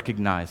to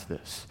recognize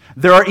this.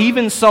 There are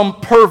even some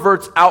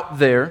perverts out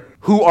there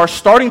who are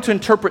starting to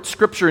interpret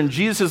Scripture and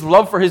Jesus'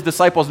 love for his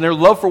disciples and their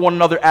love for one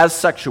another as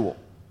sexual.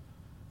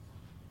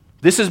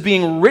 This is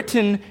being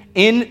written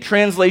in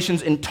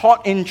translations and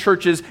taught in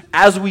churches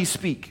as we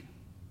speak.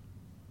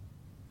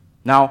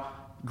 Now,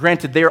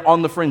 granted, they are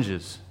on the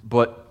fringes,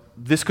 but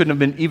this couldn't have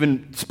been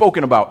even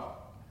spoken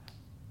about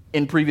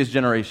in previous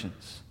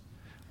generations.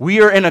 We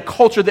are in a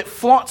culture that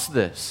flaunts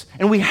this,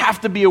 and we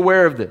have to be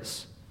aware of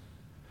this.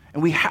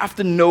 And we have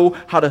to know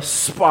how to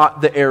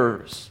spot the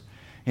errors.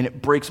 And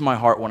it breaks my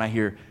heart when I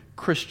hear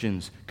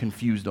Christians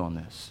confused on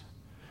this.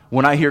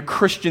 When I hear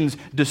Christians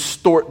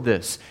distort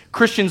this.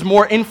 Christians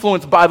more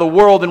influenced by the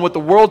world and what the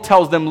world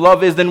tells them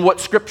love is than what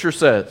Scripture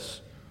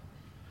says.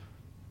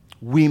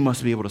 We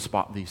must be able to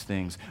spot these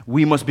things.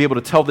 We must be able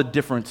to tell the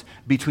difference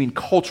between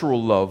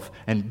cultural love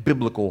and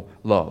biblical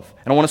love.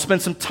 And I want to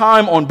spend some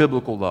time on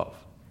biblical love.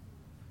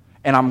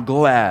 And I'm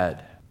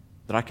glad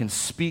that I can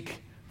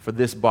speak for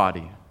this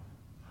body,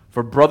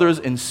 for brothers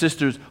and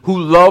sisters who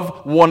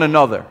love one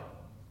another.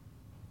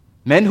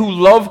 Men who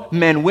love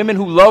men, women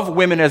who love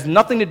women, has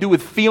nothing to do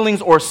with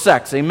feelings or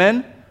sex.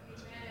 Amen?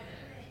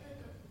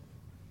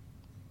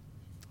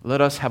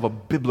 Let us have a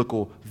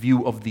biblical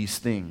view of these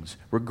things,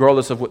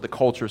 regardless of what the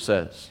culture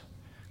says.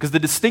 Because the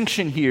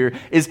distinction here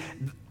is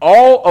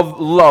all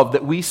of love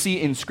that we see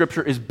in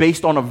Scripture is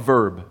based on a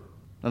verb.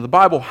 Now, the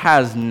Bible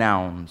has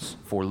nouns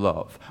for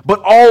love,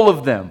 but all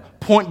of them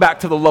point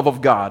back to the love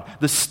of God,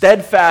 the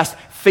steadfast,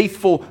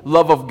 faithful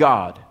love of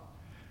God.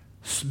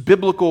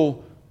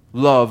 Biblical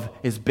love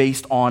is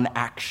based on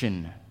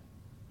action.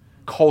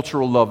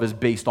 Cultural love is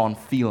based on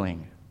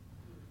feeling.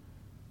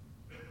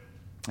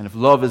 And if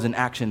love is an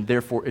action,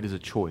 therefore it is a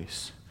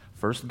choice.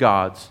 First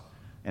God's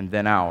and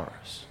then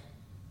ours.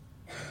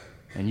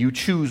 And you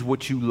choose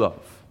what you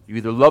love. You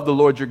either love the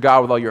Lord your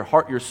God with all your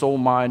heart, your soul,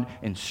 mind,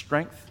 and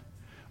strength,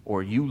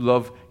 or you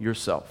love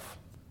yourself.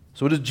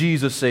 So what does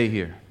Jesus say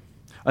here?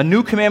 A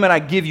new commandment I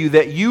give you,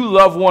 that you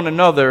love one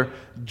another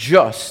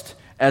just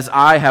as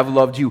I have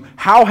loved you.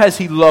 How has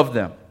he loved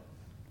them?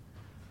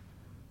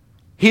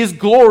 His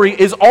glory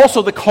is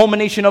also the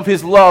culmination of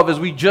his love, as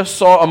we just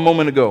saw a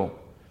moment ago.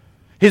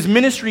 His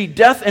ministry,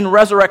 death, and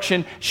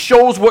resurrection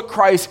shows what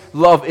Christ's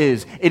love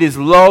is. It is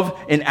love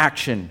in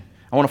action.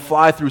 I want to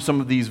fly through some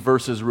of these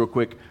verses real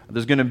quick.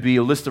 There's going to be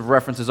a list of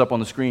references up on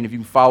the screen. If you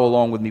can follow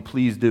along with me,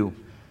 please do.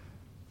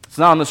 It's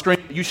not on the screen.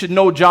 You should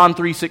know John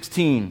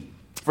 3:16.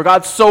 For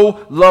God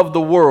so loved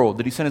the world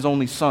that he sent his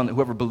only Son, that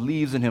whoever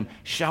believes in him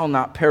shall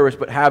not perish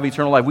but have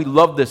eternal life. We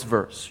love this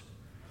verse.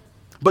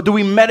 But do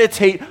we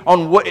meditate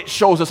on what it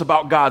shows us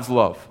about God's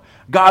love?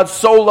 God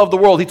so loved the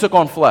world, he took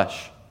on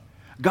flesh.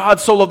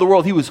 God so loved the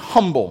world, he was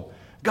humble.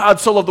 God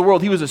so loved the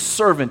world, he was a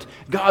servant.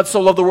 God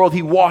so loved the world,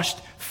 he washed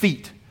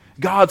feet.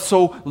 God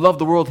so loved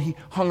the world, he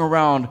hung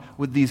around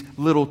with these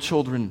little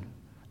children,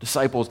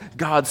 disciples.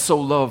 God so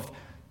loved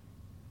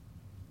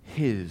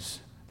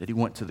that he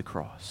went to the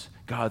cross.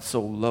 God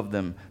so loved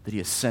them that he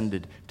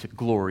ascended to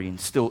glory and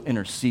still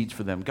intercedes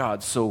for them.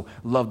 God so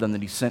loved them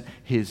that he sent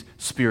his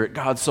Spirit.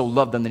 God so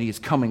loved them that he is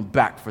coming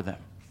back for them.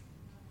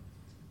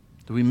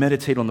 Do we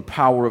meditate on the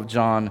power of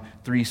John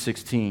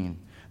 3:16?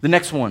 The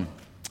next one,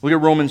 look at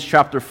Romans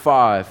chapter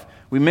 5.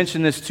 We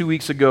mentioned this 2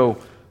 weeks ago,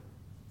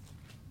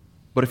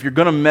 but if you're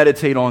going to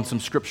meditate on some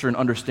Scripture and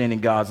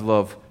understanding God's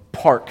love,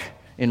 park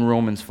in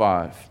Romans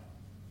 5.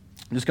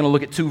 I'm just going to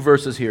look at two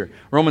verses here.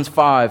 Romans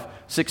 5,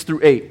 6 through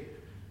 8.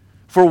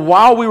 For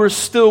while we were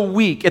still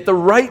weak, at the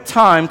right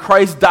time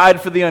Christ died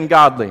for the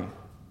ungodly.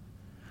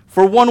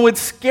 For one would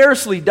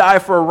scarcely die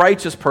for a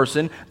righteous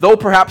person, though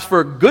perhaps for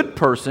a good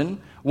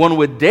person one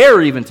would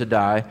dare even to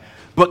die.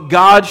 But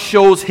God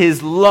shows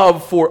his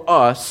love for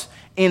us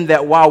in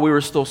that while we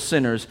were still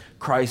sinners,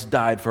 Christ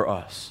died for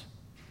us.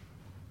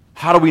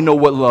 How do we know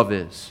what love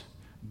is?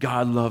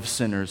 God loves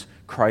sinners.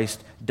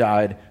 Christ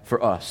died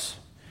for us.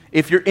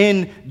 If you're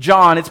in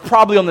John, it's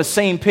probably on the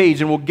same page,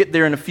 and we'll get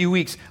there in a few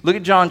weeks. Look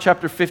at John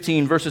chapter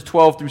 15, verses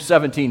 12 through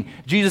 17.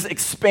 Jesus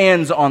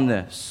expands on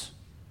this.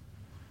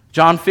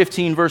 John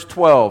 15, verse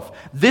 12.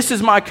 This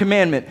is my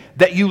commandment,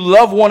 that you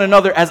love one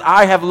another as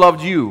I have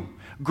loved you.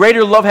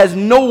 Greater love has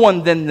no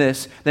one than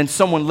this, than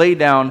someone lay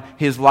down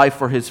his life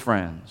for his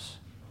friends.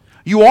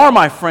 You are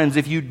my friends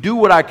if you do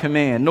what I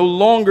command. No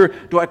longer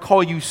do I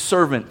call you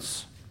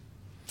servants,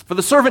 For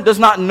the servant does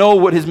not know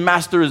what his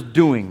master is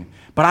doing,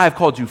 but I have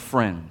called you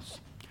friends.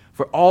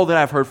 For all that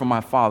I have heard from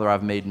my Father I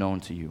have made known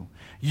to you.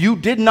 You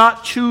did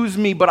not choose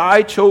me, but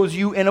I chose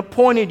you and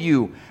appointed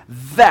you,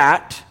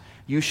 that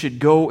you should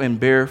go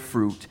and bear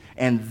fruit,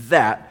 and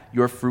that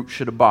your fruit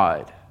should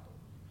abide,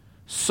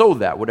 so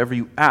that whatever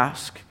you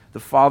ask the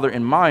Father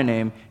in my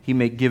name, he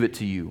may give it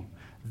to you.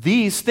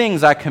 These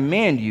things I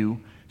command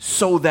you,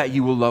 so that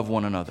you will love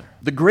one another.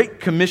 The Great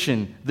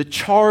Commission, the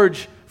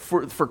charge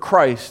for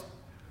Christ,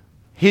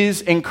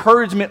 his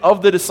encouragement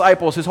of the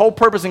disciples, his whole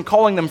purpose in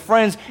calling them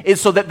friends is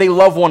so that they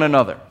love one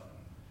another.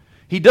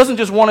 He doesn't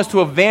just want us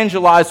to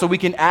evangelize so we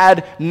can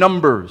add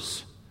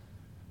numbers.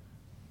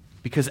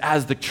 Because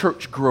as the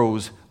church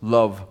grows,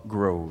 love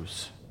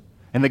grows.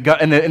 And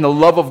the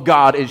love of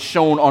God is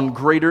shown on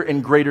greater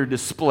and greater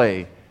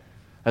display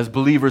as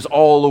believers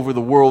all over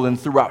the world and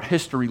throughout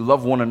history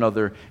love one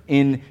another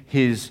in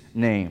his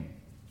name.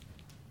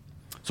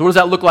 So what does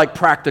that look like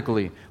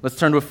practically? Let's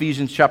turn to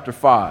Ephesians chapter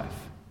 5.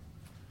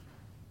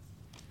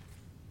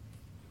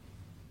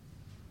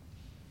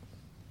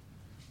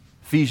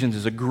 Ephesians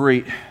is a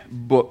great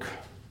book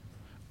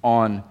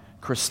on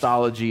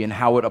Christology and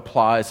how it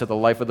applies to the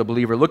life of the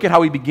believer. Look at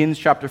how he begins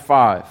chapter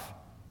 5.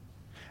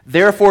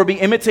 Therefore, be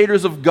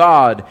imitators of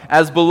God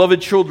as beloved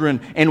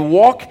children and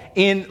walk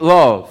in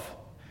love,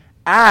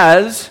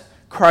 as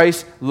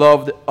Christ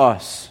loved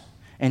us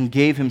and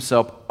gave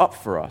himself up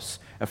for us,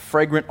 a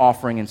fragrant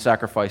offering and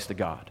sacrifice to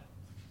God.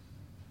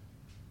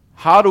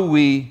 How do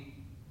we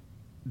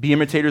be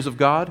imitators of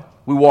God?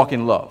 We walk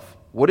in love.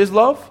 What is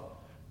love?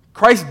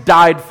 Christ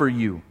died for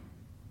you.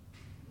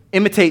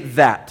 Imitate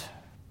that.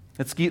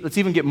 Let's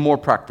even get more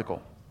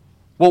practical.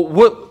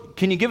 Well,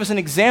 can you give us an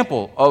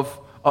example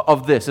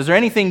of this? Is there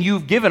anything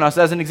you've given us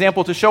as an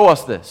example to show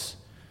us this?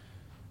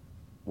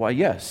 Why,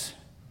 yes.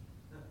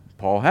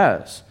 Paul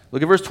has.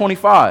 Look at verse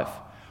 25.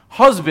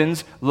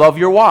 Husbands, love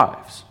your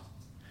wives,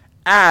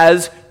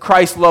 as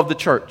Christ loved the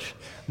church.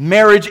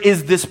 Marriage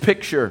is this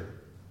picture.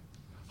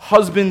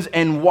 Husbands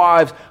and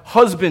wives,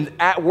 husbands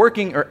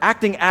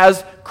acting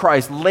as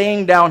Christ,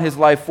 laying down his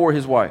life for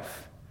his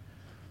wife.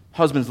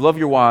 Husbands, love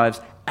your wives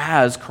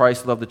as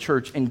Christ loved the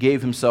church and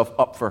gave himself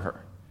up for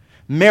her.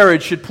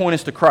 Marriage should point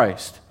us to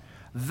Christ.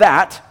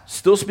 That,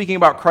 still speaking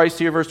about Christ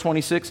here, verse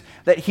 26,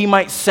 that he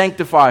might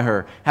sanctify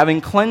her,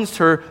 having cleansed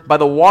her by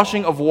the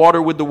washing of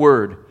water with the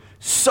word,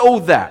 so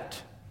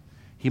that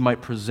he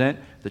might present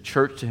the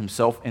church to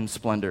himself in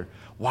splendor.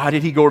 Why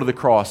did he go to the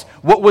cross?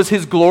 What was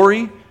his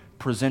glory?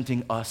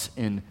 Presenting us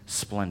in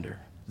splendor.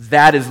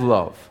 That is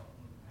love.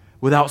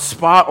 Without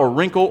spot or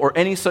wrinkle or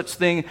any such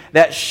thing,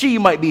 that she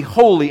might be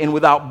holy and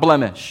without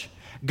blemish.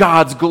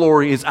 God's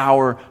glory is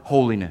our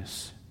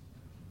holiness.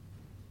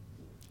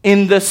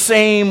 In the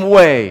same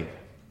way,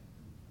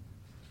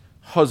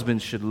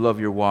 husbands should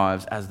love your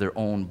wives as their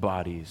own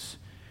bodies.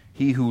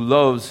 He who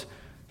loves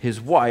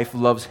his wife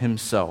loves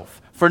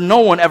himself. For no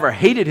one ever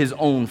hated his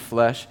own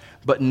flesh,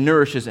 but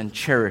nourishes and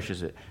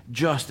cherishes it,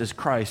 just as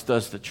Christ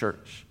does the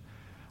church.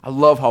 I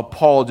love how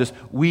Paul just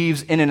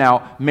weaves in and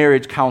out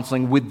marriage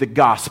counseling with the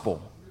gospel.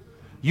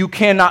 You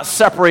cannot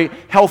separate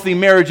healthy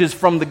marriages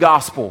from the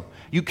gospel.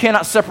 You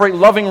cannot separate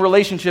loving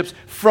relationships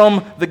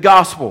from the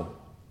gospel.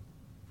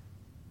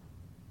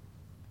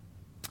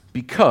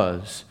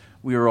 Because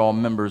we are all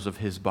members of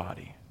his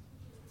body.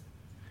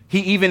 He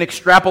even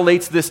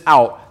extrapolates this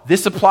out.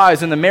 This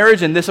applies in the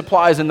marriage and this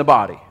applies in the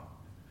body.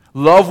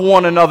 Love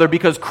one another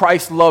because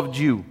Christ loved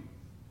you.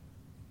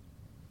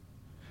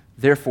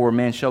 Therefore, a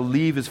man shall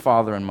leave his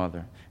father and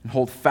mother and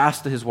hold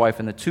fast to his wife,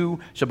 and the two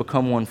shall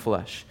become one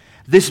flesh.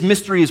 This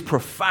mystery is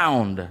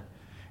profound,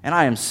 and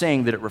I am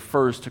saying that it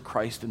refers to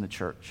Christ in the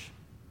church.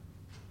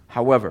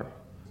 However,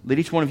 let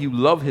each one of you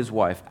love his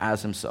wife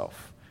as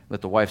himself.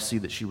 Let the wife see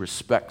that she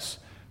respects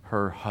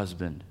her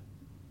husband.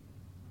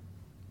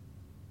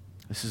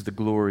 This is the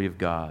glory of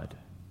God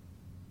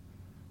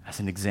as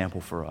an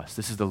example for us.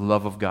 This is the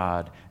love of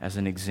God as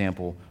an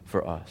example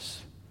for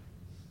us.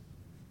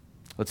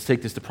 Let's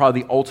take this to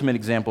probably the ultimate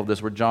example of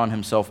this, where John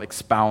himself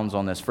expounds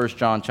on this. 1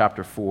 John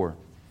chapter 4.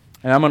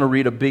 And I'm going to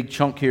read a big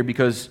chunk here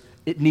because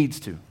it needs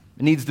to.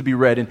 It needs to be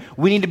read. And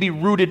we need to be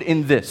rooted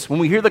in this. When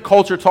we hear the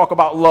culture talk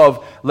about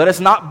love, let us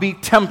not be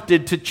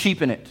tempted to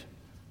cheapen it.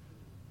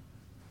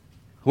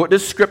 What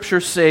does Scripture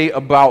say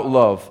about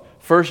love?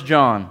 1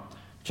 John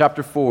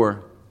chapter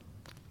 4,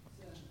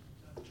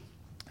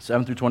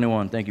 7 through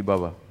 21. Thank you,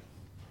 Bubba.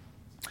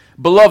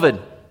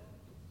 Beloved,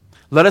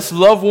 let us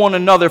love one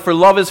another, for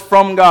love is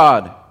from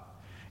God.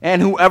 And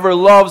whoever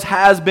loves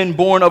has been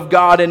born of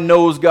God and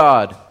knows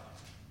God.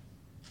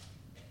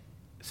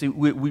 See,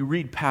 we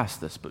read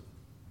past this, but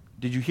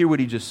did you hear what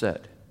he just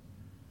said?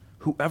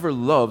 Whoever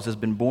loves has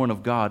been born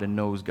of God and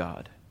knows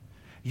God.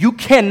 You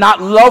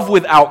cannot love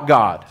without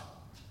God.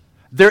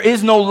 There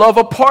is no love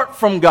apart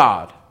from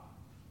God.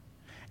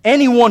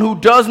 Anyone who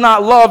does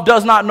not love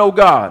does not know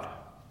God,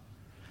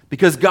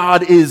 because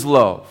God is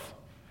love.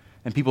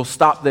 And people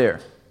stop there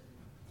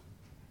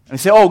and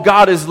say, oh,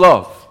 God is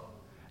love.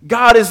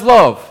 God is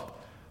love.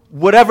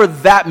 whatever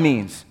that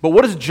means. But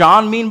what does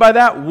John mean by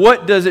that?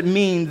 What does it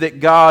mean that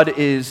God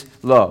is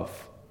love?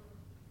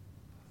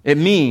 It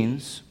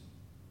means,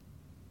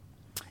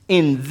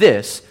 in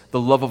this, the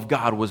love of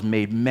God was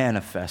made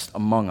manifest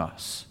among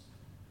us.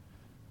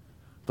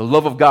 The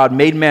love of God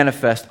made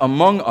manifest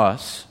among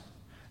us,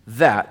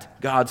 that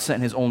God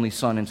sent his only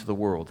Son into the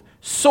world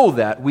so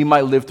that we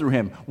might live through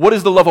him. What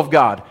is the love of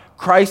God?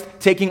 Christ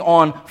taking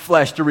on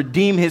flesh to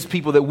redeem his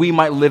people that we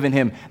might live in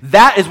him.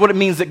 That is what it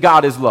means that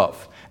God is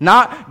love.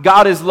 Not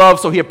God is love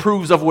so he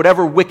approves of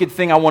whatever wicked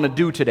thing I want to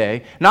do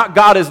today. Not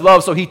God is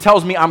love so he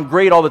tells me I'm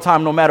great all the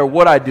time no matter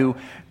what I do.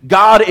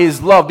 God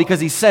is love because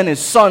he sent his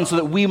Son so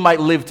that we might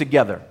live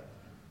together.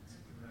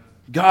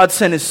 God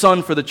sent his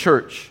Son for the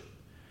church.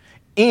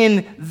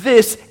 In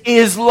this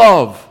is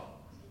love.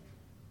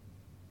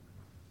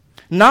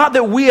 Not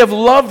that we have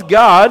loved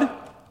God,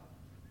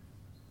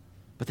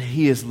 but that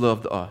he has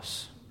loved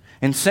us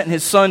and sent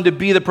his Son to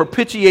be the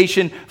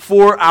propitiation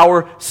for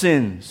our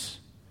sins.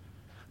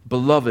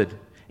 Beloved,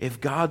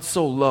 if God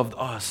so loved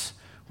us,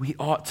 we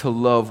ought to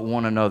love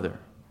one another.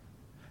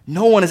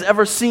 No one has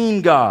ever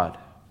seen God.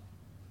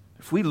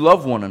 If we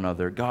love one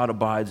another, God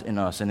abides in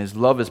us, and his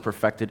love is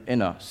perfected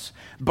in us.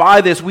 By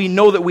this, we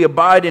know that we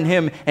abide in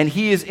him, and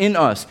he is in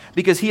us,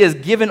 because he has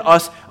given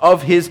us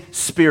of his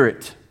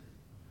Spirit.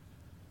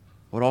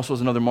 What also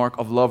is another mark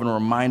of love and a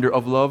reminder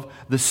of love?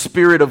 The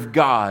Spirit of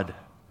God,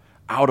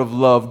 out of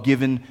love,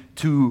 given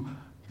to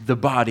the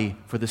body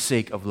for the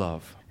sake of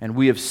love. And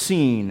we have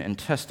seen and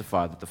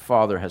testified that the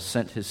Father has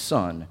sent his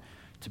Son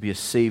to be a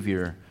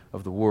Savior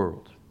of the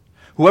world.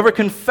 Whoever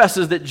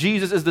confesses that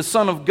Jesus is the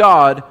Son of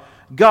God,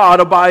 God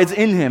abides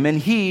in him, and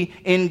he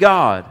in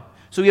God.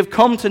 So we have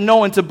come to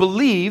know and to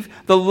believe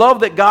the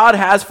love that God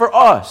has for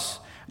us.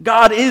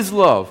 God is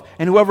love,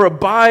 and whoever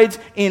abides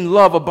in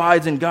love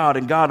abides in God,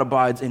 and God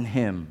abides in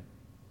him.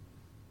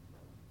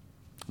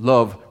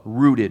 Love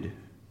rooted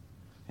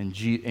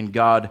in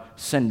God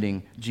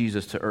sending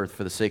Jesus to earth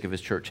for the sake of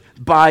his church.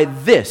 By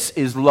this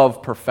is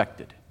love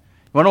perfected.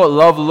 You want to know what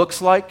love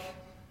looks like?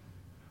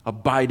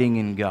 Abiding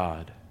in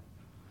God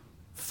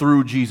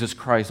through Jesus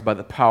Christ by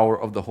the power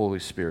of the Holy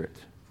Spirit.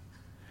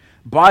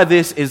 By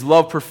this is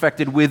love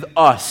perfected with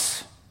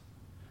us,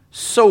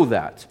 so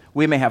that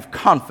we may have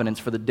confidence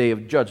for the day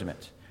of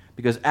judgment.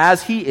 Because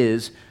as he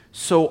is,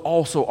 so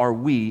also are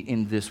we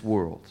in this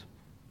world.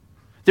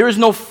 There is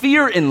no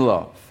fear in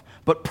love,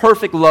 but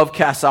perfect love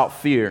casts out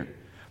fear.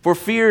 For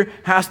fear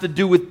has to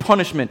do with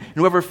punishment, and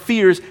whoever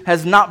fears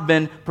has not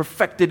been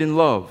perfected in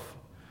love.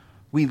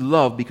 We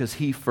love because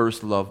he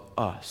first loved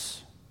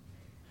us.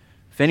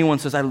 If anyone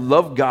says, I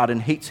love God,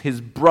 and hates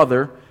his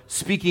brother,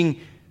 speaking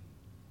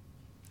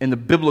in the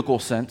biblical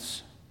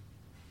sense,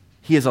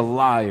 he is a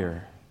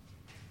liar.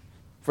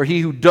 For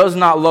he who does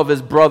not love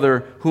his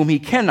brother whom he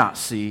cannot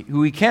see,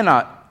 who he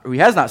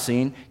has not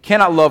seen,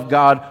 cannot love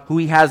God who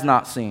he has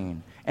not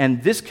seen.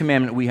 And this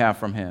commandment we have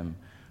from him: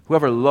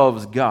 whoever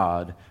loves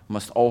God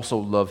must also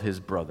love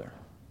his brother.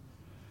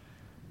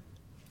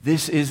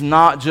 This is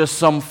not just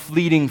some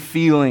fleeting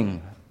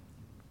feeling.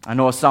 I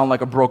know I sound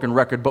like a broken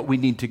record, but we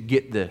need to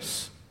get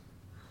this.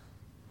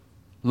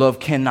 Love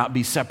cannot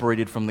be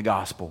separated from the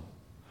gospel.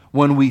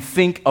 When we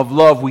think of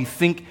love, we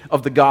think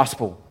of the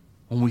gospel.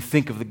 When we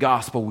think of the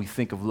gospel, we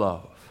think of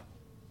love.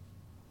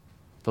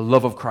 The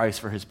love of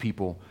Christ for his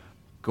people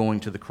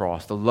going to the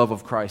cross. The love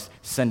of Christ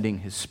sending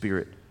his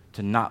Spirit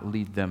to not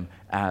leave them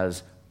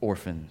as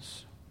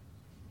orphans.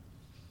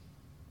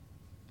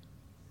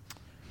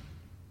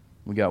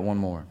 We got one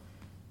more.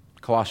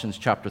 Colossians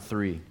chapter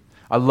 3.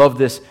 I love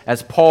this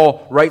as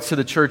Paul writes to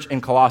the church in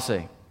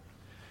Colossae.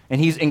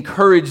 And he's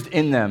encouraged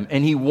in them,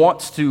 and he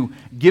wants to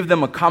give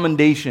them a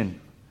commendation.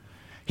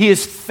 He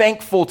is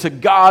thankful to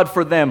God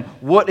for them.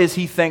 What is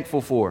he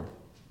thankful for?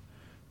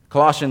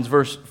 Colossians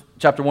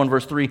chapter 1,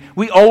 verse 3.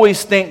 We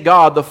always thank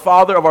God, the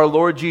Father of our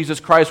Lord Jesus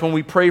Christ, when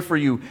we pray for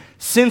you,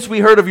 since we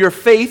heard of your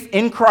faith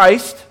in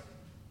Christ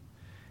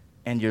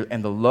and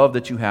the love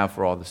that you have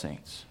for all the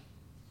saints,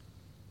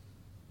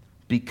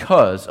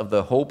 because of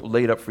the hope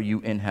laid up for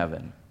you in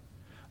heaven.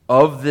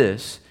 Of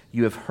this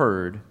you have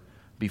heard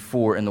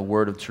before in the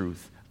word of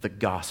truth, the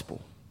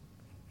gospel.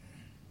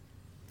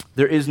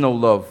 There is no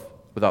love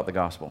without the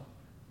gospel.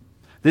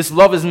 This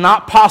love is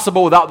not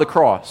possible without the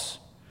cross.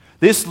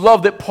 This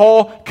love that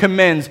Paul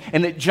commends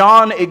and that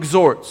John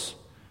exhorts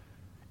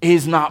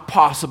is not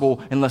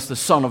possible unless the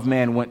Son of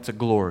Man went to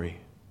glory.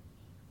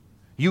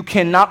 You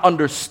cannot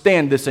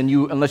understand this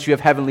unless you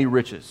have heavenly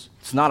riches.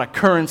 It's not a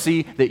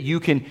currency that you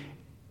can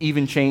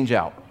even change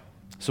out.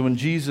 So when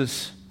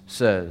Jesus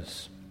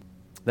says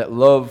that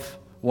love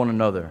one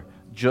another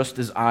just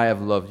as I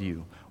have loved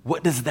you,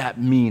 what does that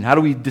mean? How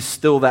do we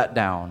distill that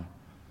down?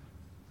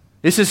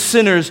 This is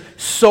sinners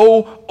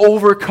so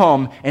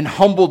overcome and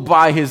humbled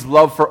by his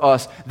love for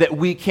us that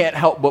we can't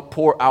help but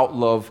pour out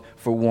love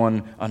for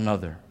one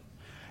another.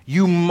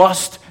 You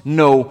must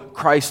know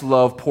Christ's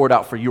love poured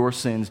out for your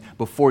sins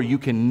before you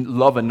can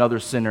love another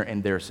sinner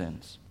in their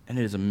sins. And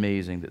it is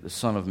amazing that the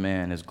Son of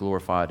Man is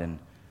glorified in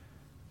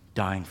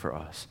dying for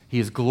us. He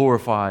is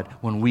glorified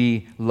when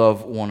we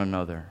love one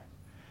another.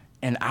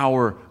 and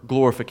our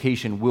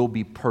glorification will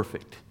be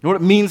perfect. You know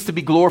what it means to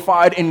be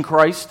glorified in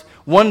Christ?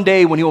 One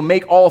day when He will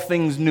make all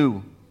things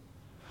new,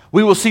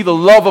 we will see the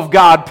love of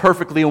God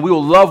perfectly, and we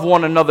will love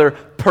one another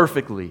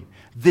perfectly.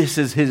 This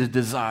is His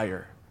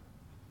desire.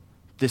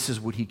 This is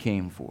what He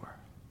came for.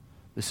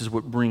 This is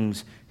what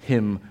brings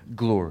Him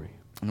glory.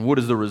 And what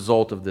is the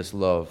result of this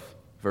love?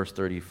 Verse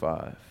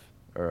 35.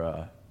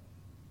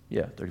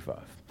 35.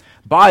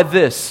 By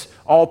this,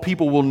 all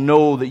people will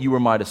know that you are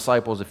my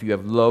disciples if you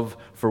have love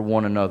for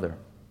one another.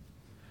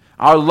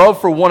 Our love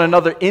for one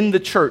another in the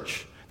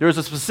church, there is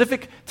a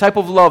specific type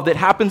of love that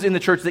happens in the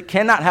church that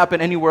cannot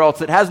happen anywhere else,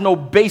 that has no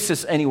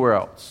basis anywhere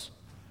else.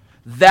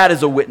 That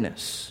is a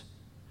witness.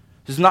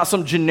 This is not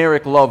some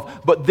generic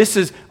love, but this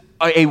is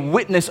a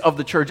witness of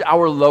the church,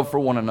 our love for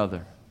one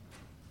another.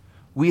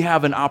 We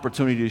have an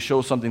opportunity to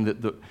show something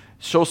that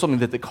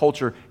the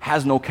culture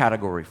has no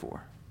category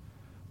for.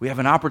 We have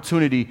an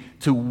opportunity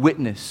to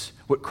witness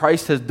what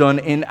Christ has done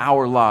in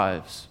our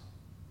lives.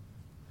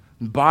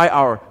 By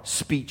our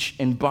speech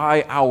and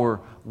by our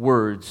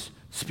words,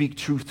 speak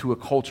truth to a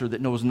culture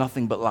that knows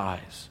nothing but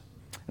lies.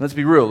 And let's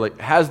be real,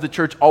 has the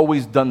church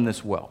always done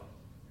this well?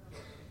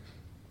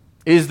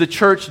 Is the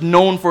church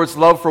known for its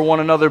love for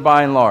one another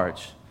by and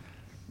large?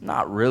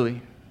 Not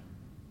really.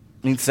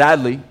 I mean,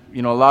 sadly,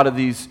 a lot of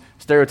these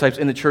stereotypes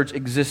in the church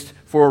exist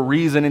for a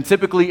reason, and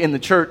typically in the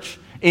church,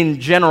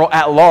 in general,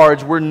 at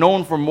large, we're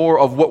known for more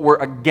of what we're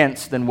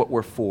against than what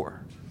we're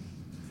for.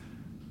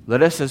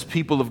 Let us, as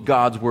people of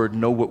God's word,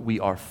 know what we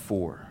are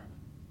for.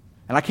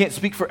 And I can't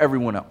speak for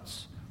everyone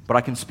else, but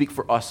I can speak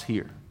for us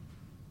here.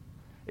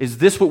 Is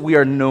this what we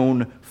are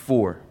known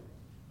for?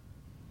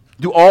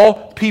 Do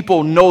all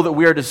people know that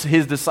we are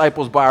His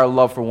disciples by our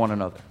love for one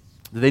another?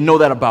 Do they know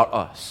that about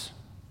us?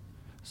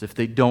 As if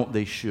they don't,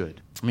 they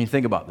should. I mean,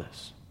 think about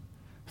this.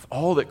 If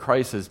all that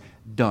Christ has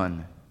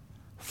done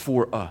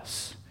for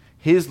us,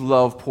 His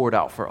love poured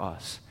out for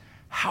us,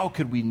 how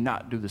could we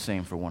not do the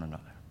same for one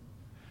another?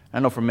 I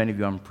know for many of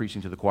you, I'm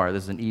preaching to the choir.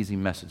 This is an easy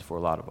message for a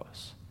lot of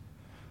us.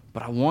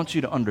 But I want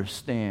you to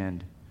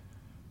understand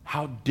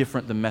how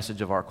different the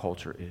message of our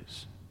culture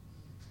is.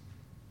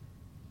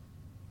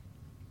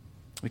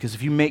 Because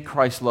if you make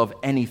Christ's love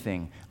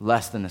anything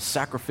less than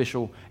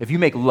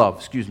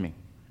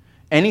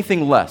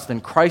anything less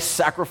than Christ's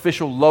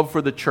sacrificial love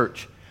for the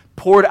church,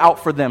 poured out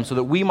for them so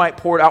that we might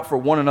pour it out for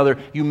one another,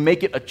 you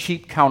make it a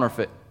cheap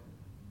counterfeit.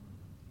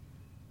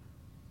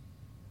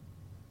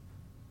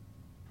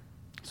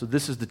 So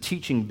this is the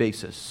teaching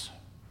basis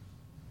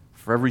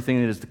for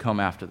everything that is to come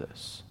after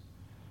this.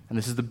 And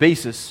this is the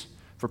basis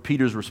for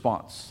Peter's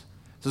response.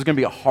 This is going to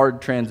be a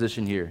hard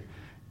transition here.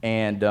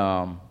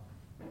 And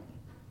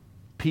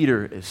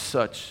Peter is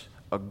such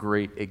a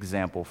great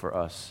example for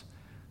us,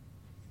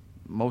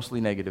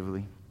 mostly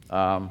negatively,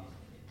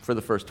 for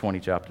the first 20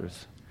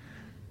 chapters.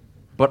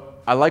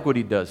 But I like what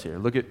he does here.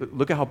 Look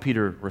at how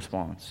Peter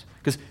responds.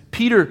 Because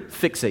Peter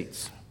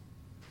fixates.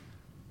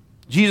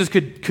 Jesus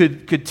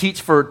could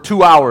teach for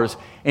 2 hours,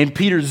 and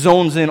Peter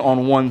zones in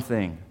on one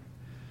thing.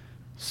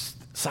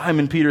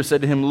 Simon Peter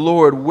said to him,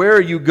 "Lord, where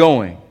are you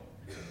going?"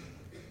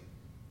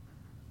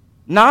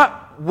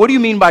 Not, what do you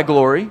mean by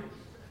glory?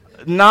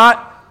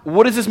 Not,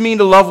 what does this mean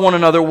to love one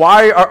another?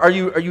 Why are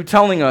you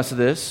telling us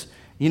this?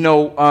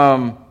 Not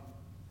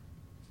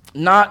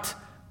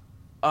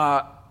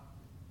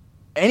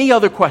any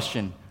other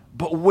question,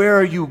 but where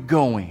are you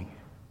going?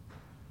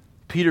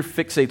 Peter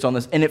fixates on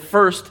this. And at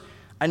first,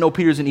 I know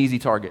Peter's an easy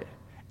target.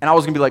 And I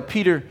was going to be like,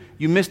 Peter,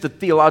 you missed the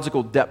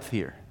theological depth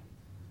here.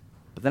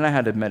 But then I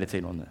had to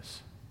meditate on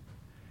this.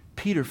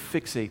 Peter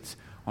fixates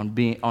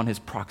on his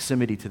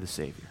proximity to the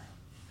Savior.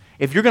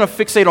 If you're going to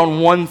fixate on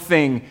one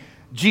thing,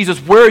 Jesus,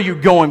 where are you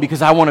going?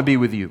 Because I want to be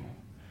with you.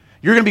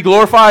 You're going to be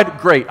glorified?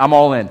 Great, I'm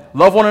all in.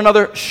 Love one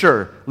another?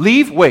 Sure.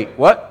 Leave? Wait,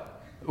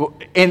 what?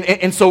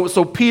 And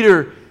so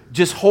Peter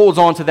just holds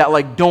on to that,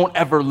 like, don't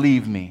ever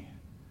leave me.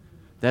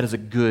 That is a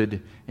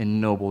good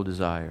and noble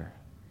desire.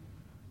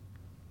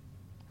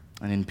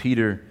 And in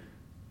Peter,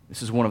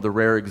 this is one of the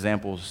rare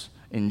examples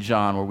in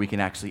John where we can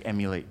actually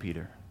emulate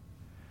Peter.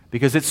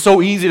 Because it's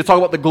so easy to talk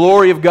about the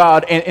glory of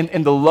God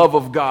and the love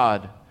of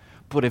God.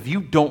 But if you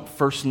don't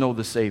first know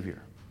the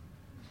Savior,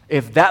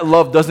 if that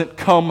love doesn't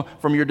come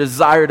from your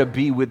desire to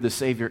be with the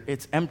Savior,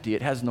 it's empty.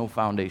 It has no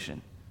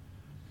foundation.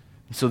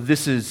 So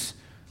this is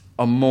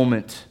a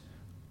moment,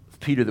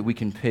 Peter, that we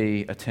can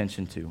pay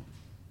attention to.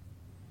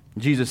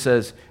 Jesus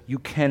says, you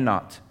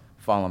cannot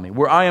follow me.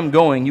 Where I am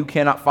going, you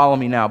cannot follow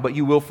me now, but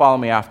you will follow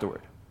me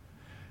afterward.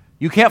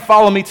 You can't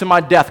follow me to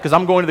my death because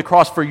I'm going to the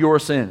cross for your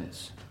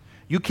sins.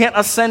 You can't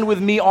ascend with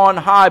me on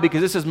high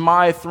because this is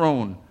my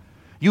throne.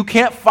 You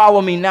can't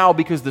follow me now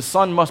because the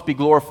Son must be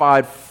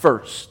glorified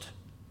first.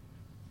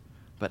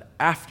 But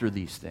after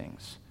these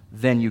things,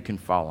 then you can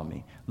follow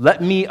me.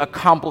 Let me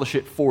accomplish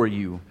it for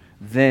you,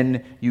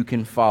 then you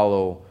can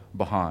follow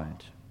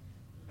behind.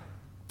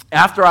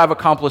 After I've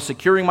accomplished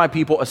securing my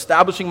people,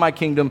 establishing my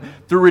kingdom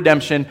through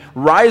redemption,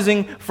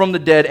 rising from the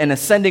dead and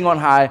ascending on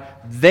high,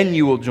 then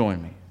you will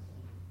join me.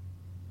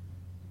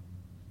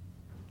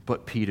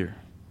 But Peter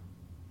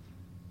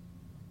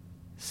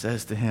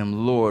says to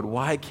him, Lord,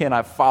 why can't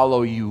I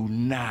follow you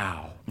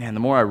now? Man, the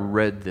more I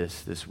read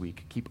this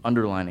week, keep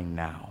underlining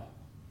now.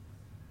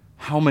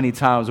 How many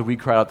times have we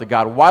cried out to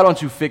God, why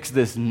don't you fix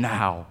this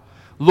now?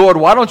 Lord,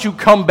 why don't you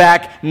come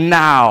back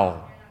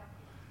now?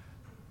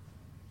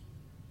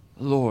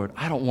 Lord,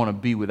 I don't want to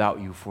be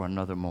without you for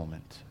another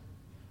moment.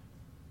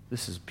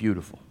 This is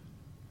beautiful.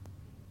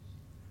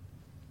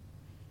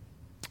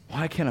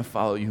 Why can't I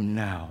follow you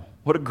now?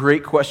 What a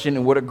great question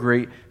and what a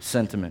great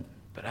sentiment.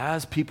 But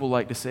as people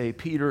like to say,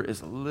 Peter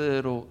is a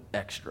little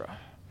extra.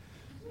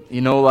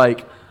 You know,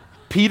 like,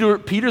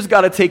 Peter's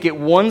got to take it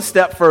one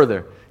step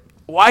further.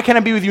 Why can't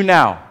I be with you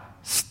now?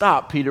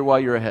 Stop, Peter, while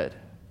you're ahead.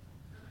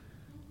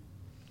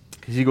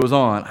 Because he goes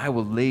on, I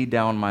will lay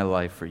down my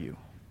life for you.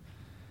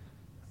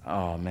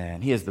 Oh,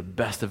 man, he has the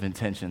best of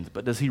intentions,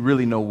 but does he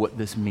really know what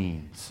this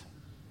means?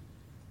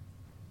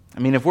 I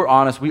mean, if we're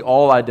honest, we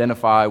all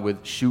identify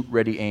with shoot,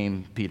 ready,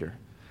 aim, Peter.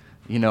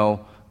 You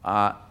know,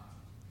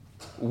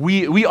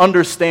 we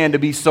understand to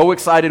be so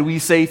excited we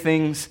say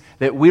things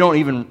that we don't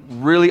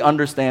even really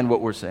understand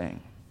what we're saying.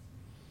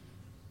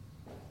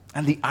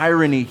 And the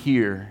irony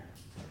here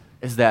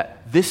is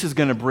that this is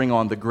going to bring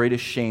on the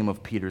greatest shame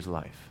of Peter's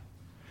life.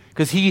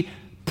 Because he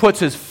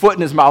puts his foot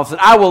in his mouth and says,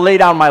 I will lay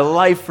down my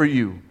life for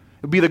you.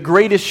 It would be the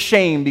greatest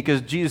shame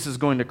because Jesus is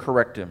going to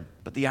correct him.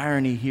 But the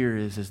irony here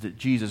is that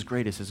Jesus'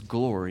 greatest, his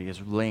glory,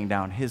 is laying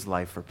down his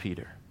life for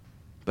Peter.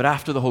 But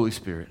after the Holy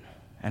Spirit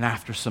and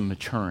after some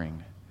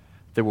maturing,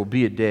 there will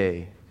be a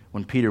day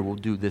when Peter will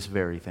do this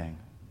very thing.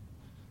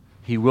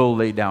 He will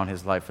lay down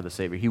his life for the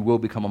Savior. He will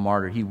become a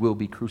martyr. He will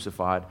be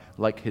crucified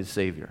like his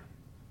Savior.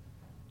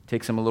 It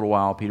takes him a little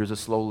while. Peter's a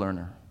slow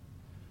learner.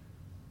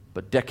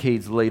 But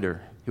decades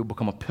later, he will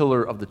become a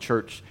pillar of the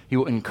church. He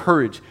will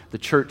encourage the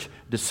church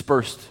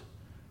dispersed.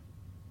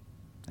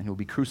 And he will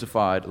be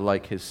crucified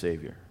like his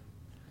Savior.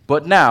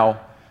 But now,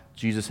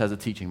 Jesus has a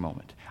teaching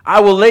moment. I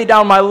will lay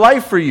down my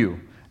life for you.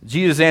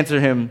 Jesus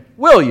answered him,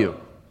 will you?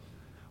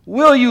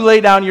 Will you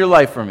lay down your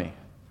life for me?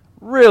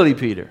 Really,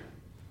 Peter?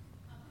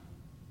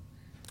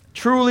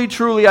 Truly,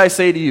 truly, I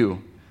say to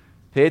you,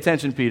 pay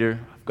attention, Peter.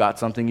 I've got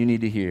something you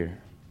need to hear.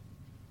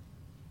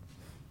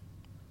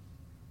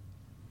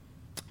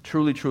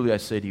 Truly, truly, I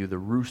say to you, the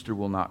rooster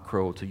will not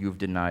crow till you have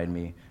denied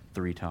me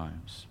 3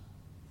 times.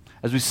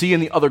 As we see in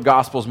the other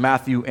Gospels,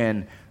 Matthew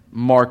and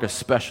Mark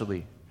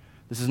especially,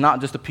 this is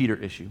not just a Peter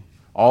issue.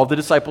 All the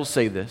disciples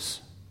say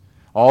this.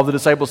 All the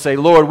disciples say,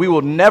 Lord, we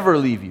will never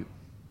leave you.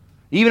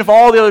 Even if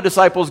all the other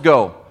disciples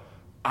go,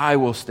 I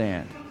will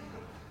stand.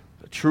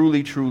 But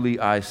truly, truly,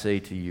 I say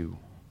to you.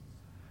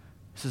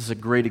 This is a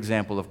great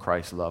example of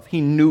Christ's love.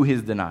 He knew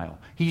his denial.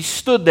 He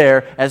stood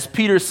there as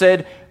Peter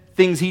said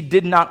things he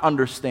did not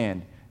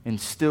understand and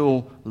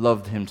still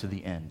loved him to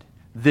the end.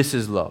 This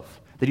is love.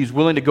 That he's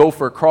willing to go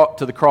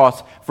to the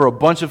cross for a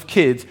bunch of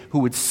kids who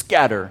would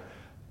scatter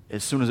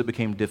as soon as it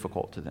became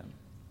difficult to them.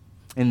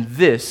 And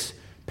this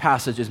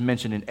passage is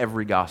mentioned in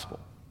every gospel.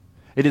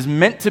 It is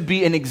meant to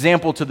be an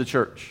example to the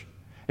church.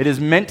 It is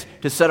meant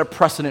to set a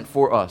precedent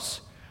for us,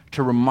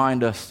 to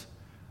remind us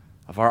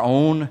of our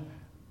own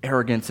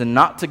arrogance and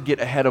not to get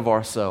ahead of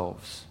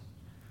ourselves.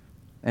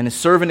 And to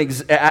serve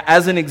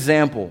as an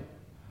example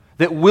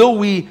that will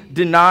we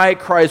deny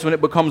Christ when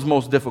it becomes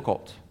most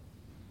difficult?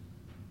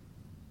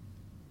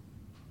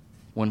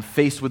 When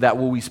faced with that,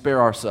 will we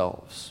spare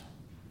ourselves?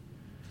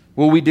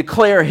 Will we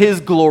declare his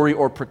glory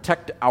or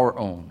protect our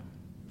own?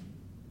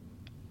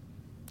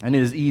 And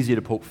it is easy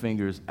to poke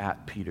fingers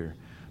at Peter,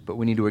 but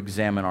we need to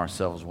examine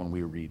ourselves when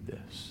we read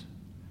this.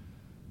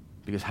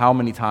 Because how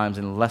many times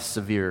in less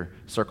severe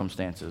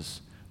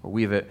circumstances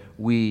where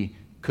we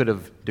could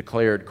have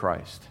declared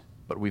Christ,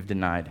 but we've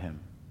denied him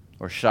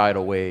or shied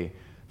away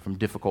from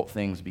difficult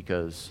things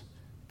because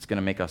it's going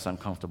to make us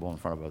uncomfortable in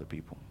front of other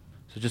people.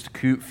 So just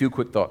a few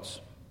quick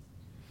thoughts.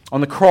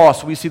 On the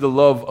cross, we see the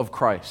love of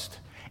Christ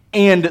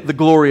and the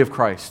glory of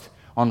Christ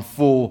on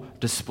full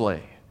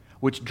display,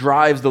 which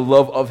drives the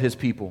love of his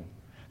people.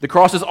 The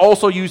cross is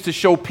also used to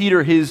show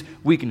Peter his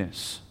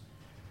weakness,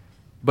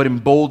 but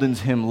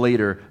emboldens him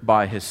later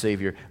by his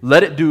Savior.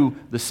 Let it do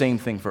the same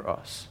thing for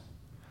us.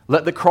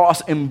 Let the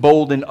cross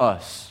embolden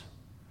us.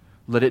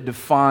 Let it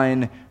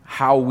define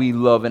how we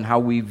love and how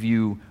we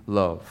view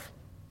love.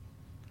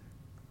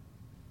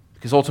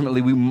 Because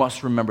ultimately we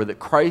must remember that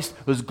Christ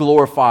was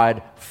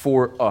glorified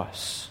for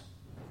us.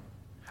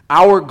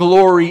 Our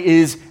glory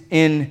is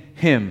in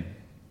him.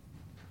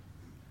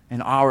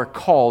 And our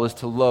call is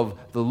to love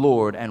the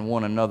Lord and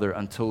one another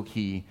until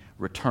he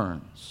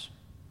returns.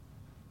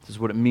 This is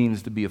what it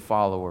means to be a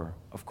follower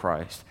of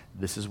Christ.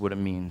 This is what it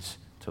means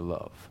to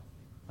love.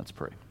 Let's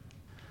pray.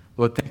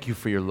 Lord, thank you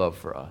for your love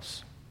for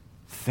us.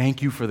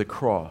 Thank you for the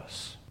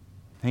cross.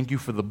 Thank you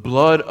for the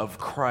blood of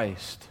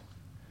Christ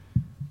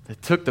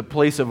that took the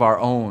place of our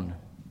own.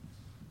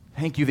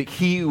 Thank you that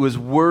he was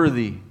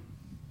worthy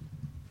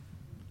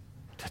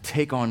to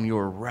take on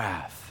your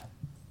wrath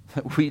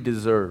that we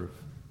deserve.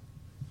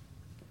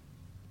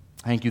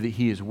 Thank you that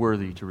he is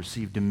worthy to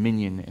receive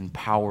dominion and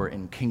power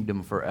and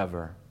kingdom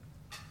forever.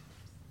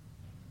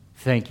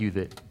 Thank you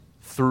that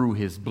through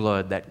his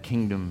blood, that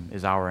kingdom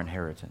is our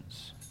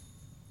inheritance.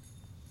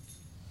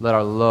 Let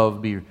our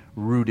love be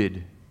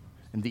rooted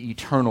in the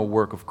eternal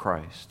work of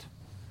Christ.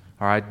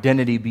 Our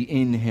identity be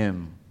in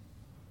him.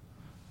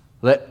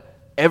 Let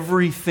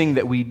everything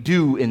that we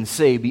do and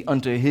say be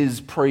unto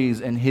his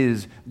praise and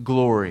his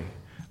glory.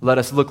 Let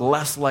us look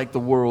less like the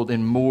world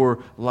and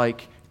more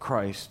like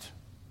Christ.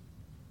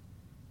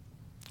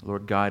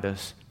 Lord, guide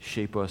us,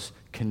 shape us,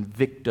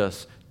 convict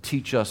us,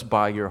 teach us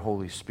by your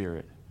Holy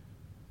Spirit.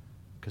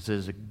 Because it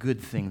is a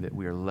good thing that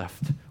we are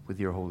left with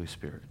your Holy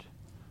Spirit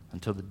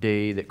until the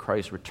day that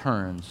Christ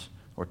returns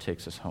or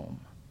takes us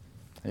home.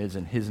 It is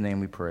in his name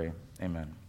we pray. Amen.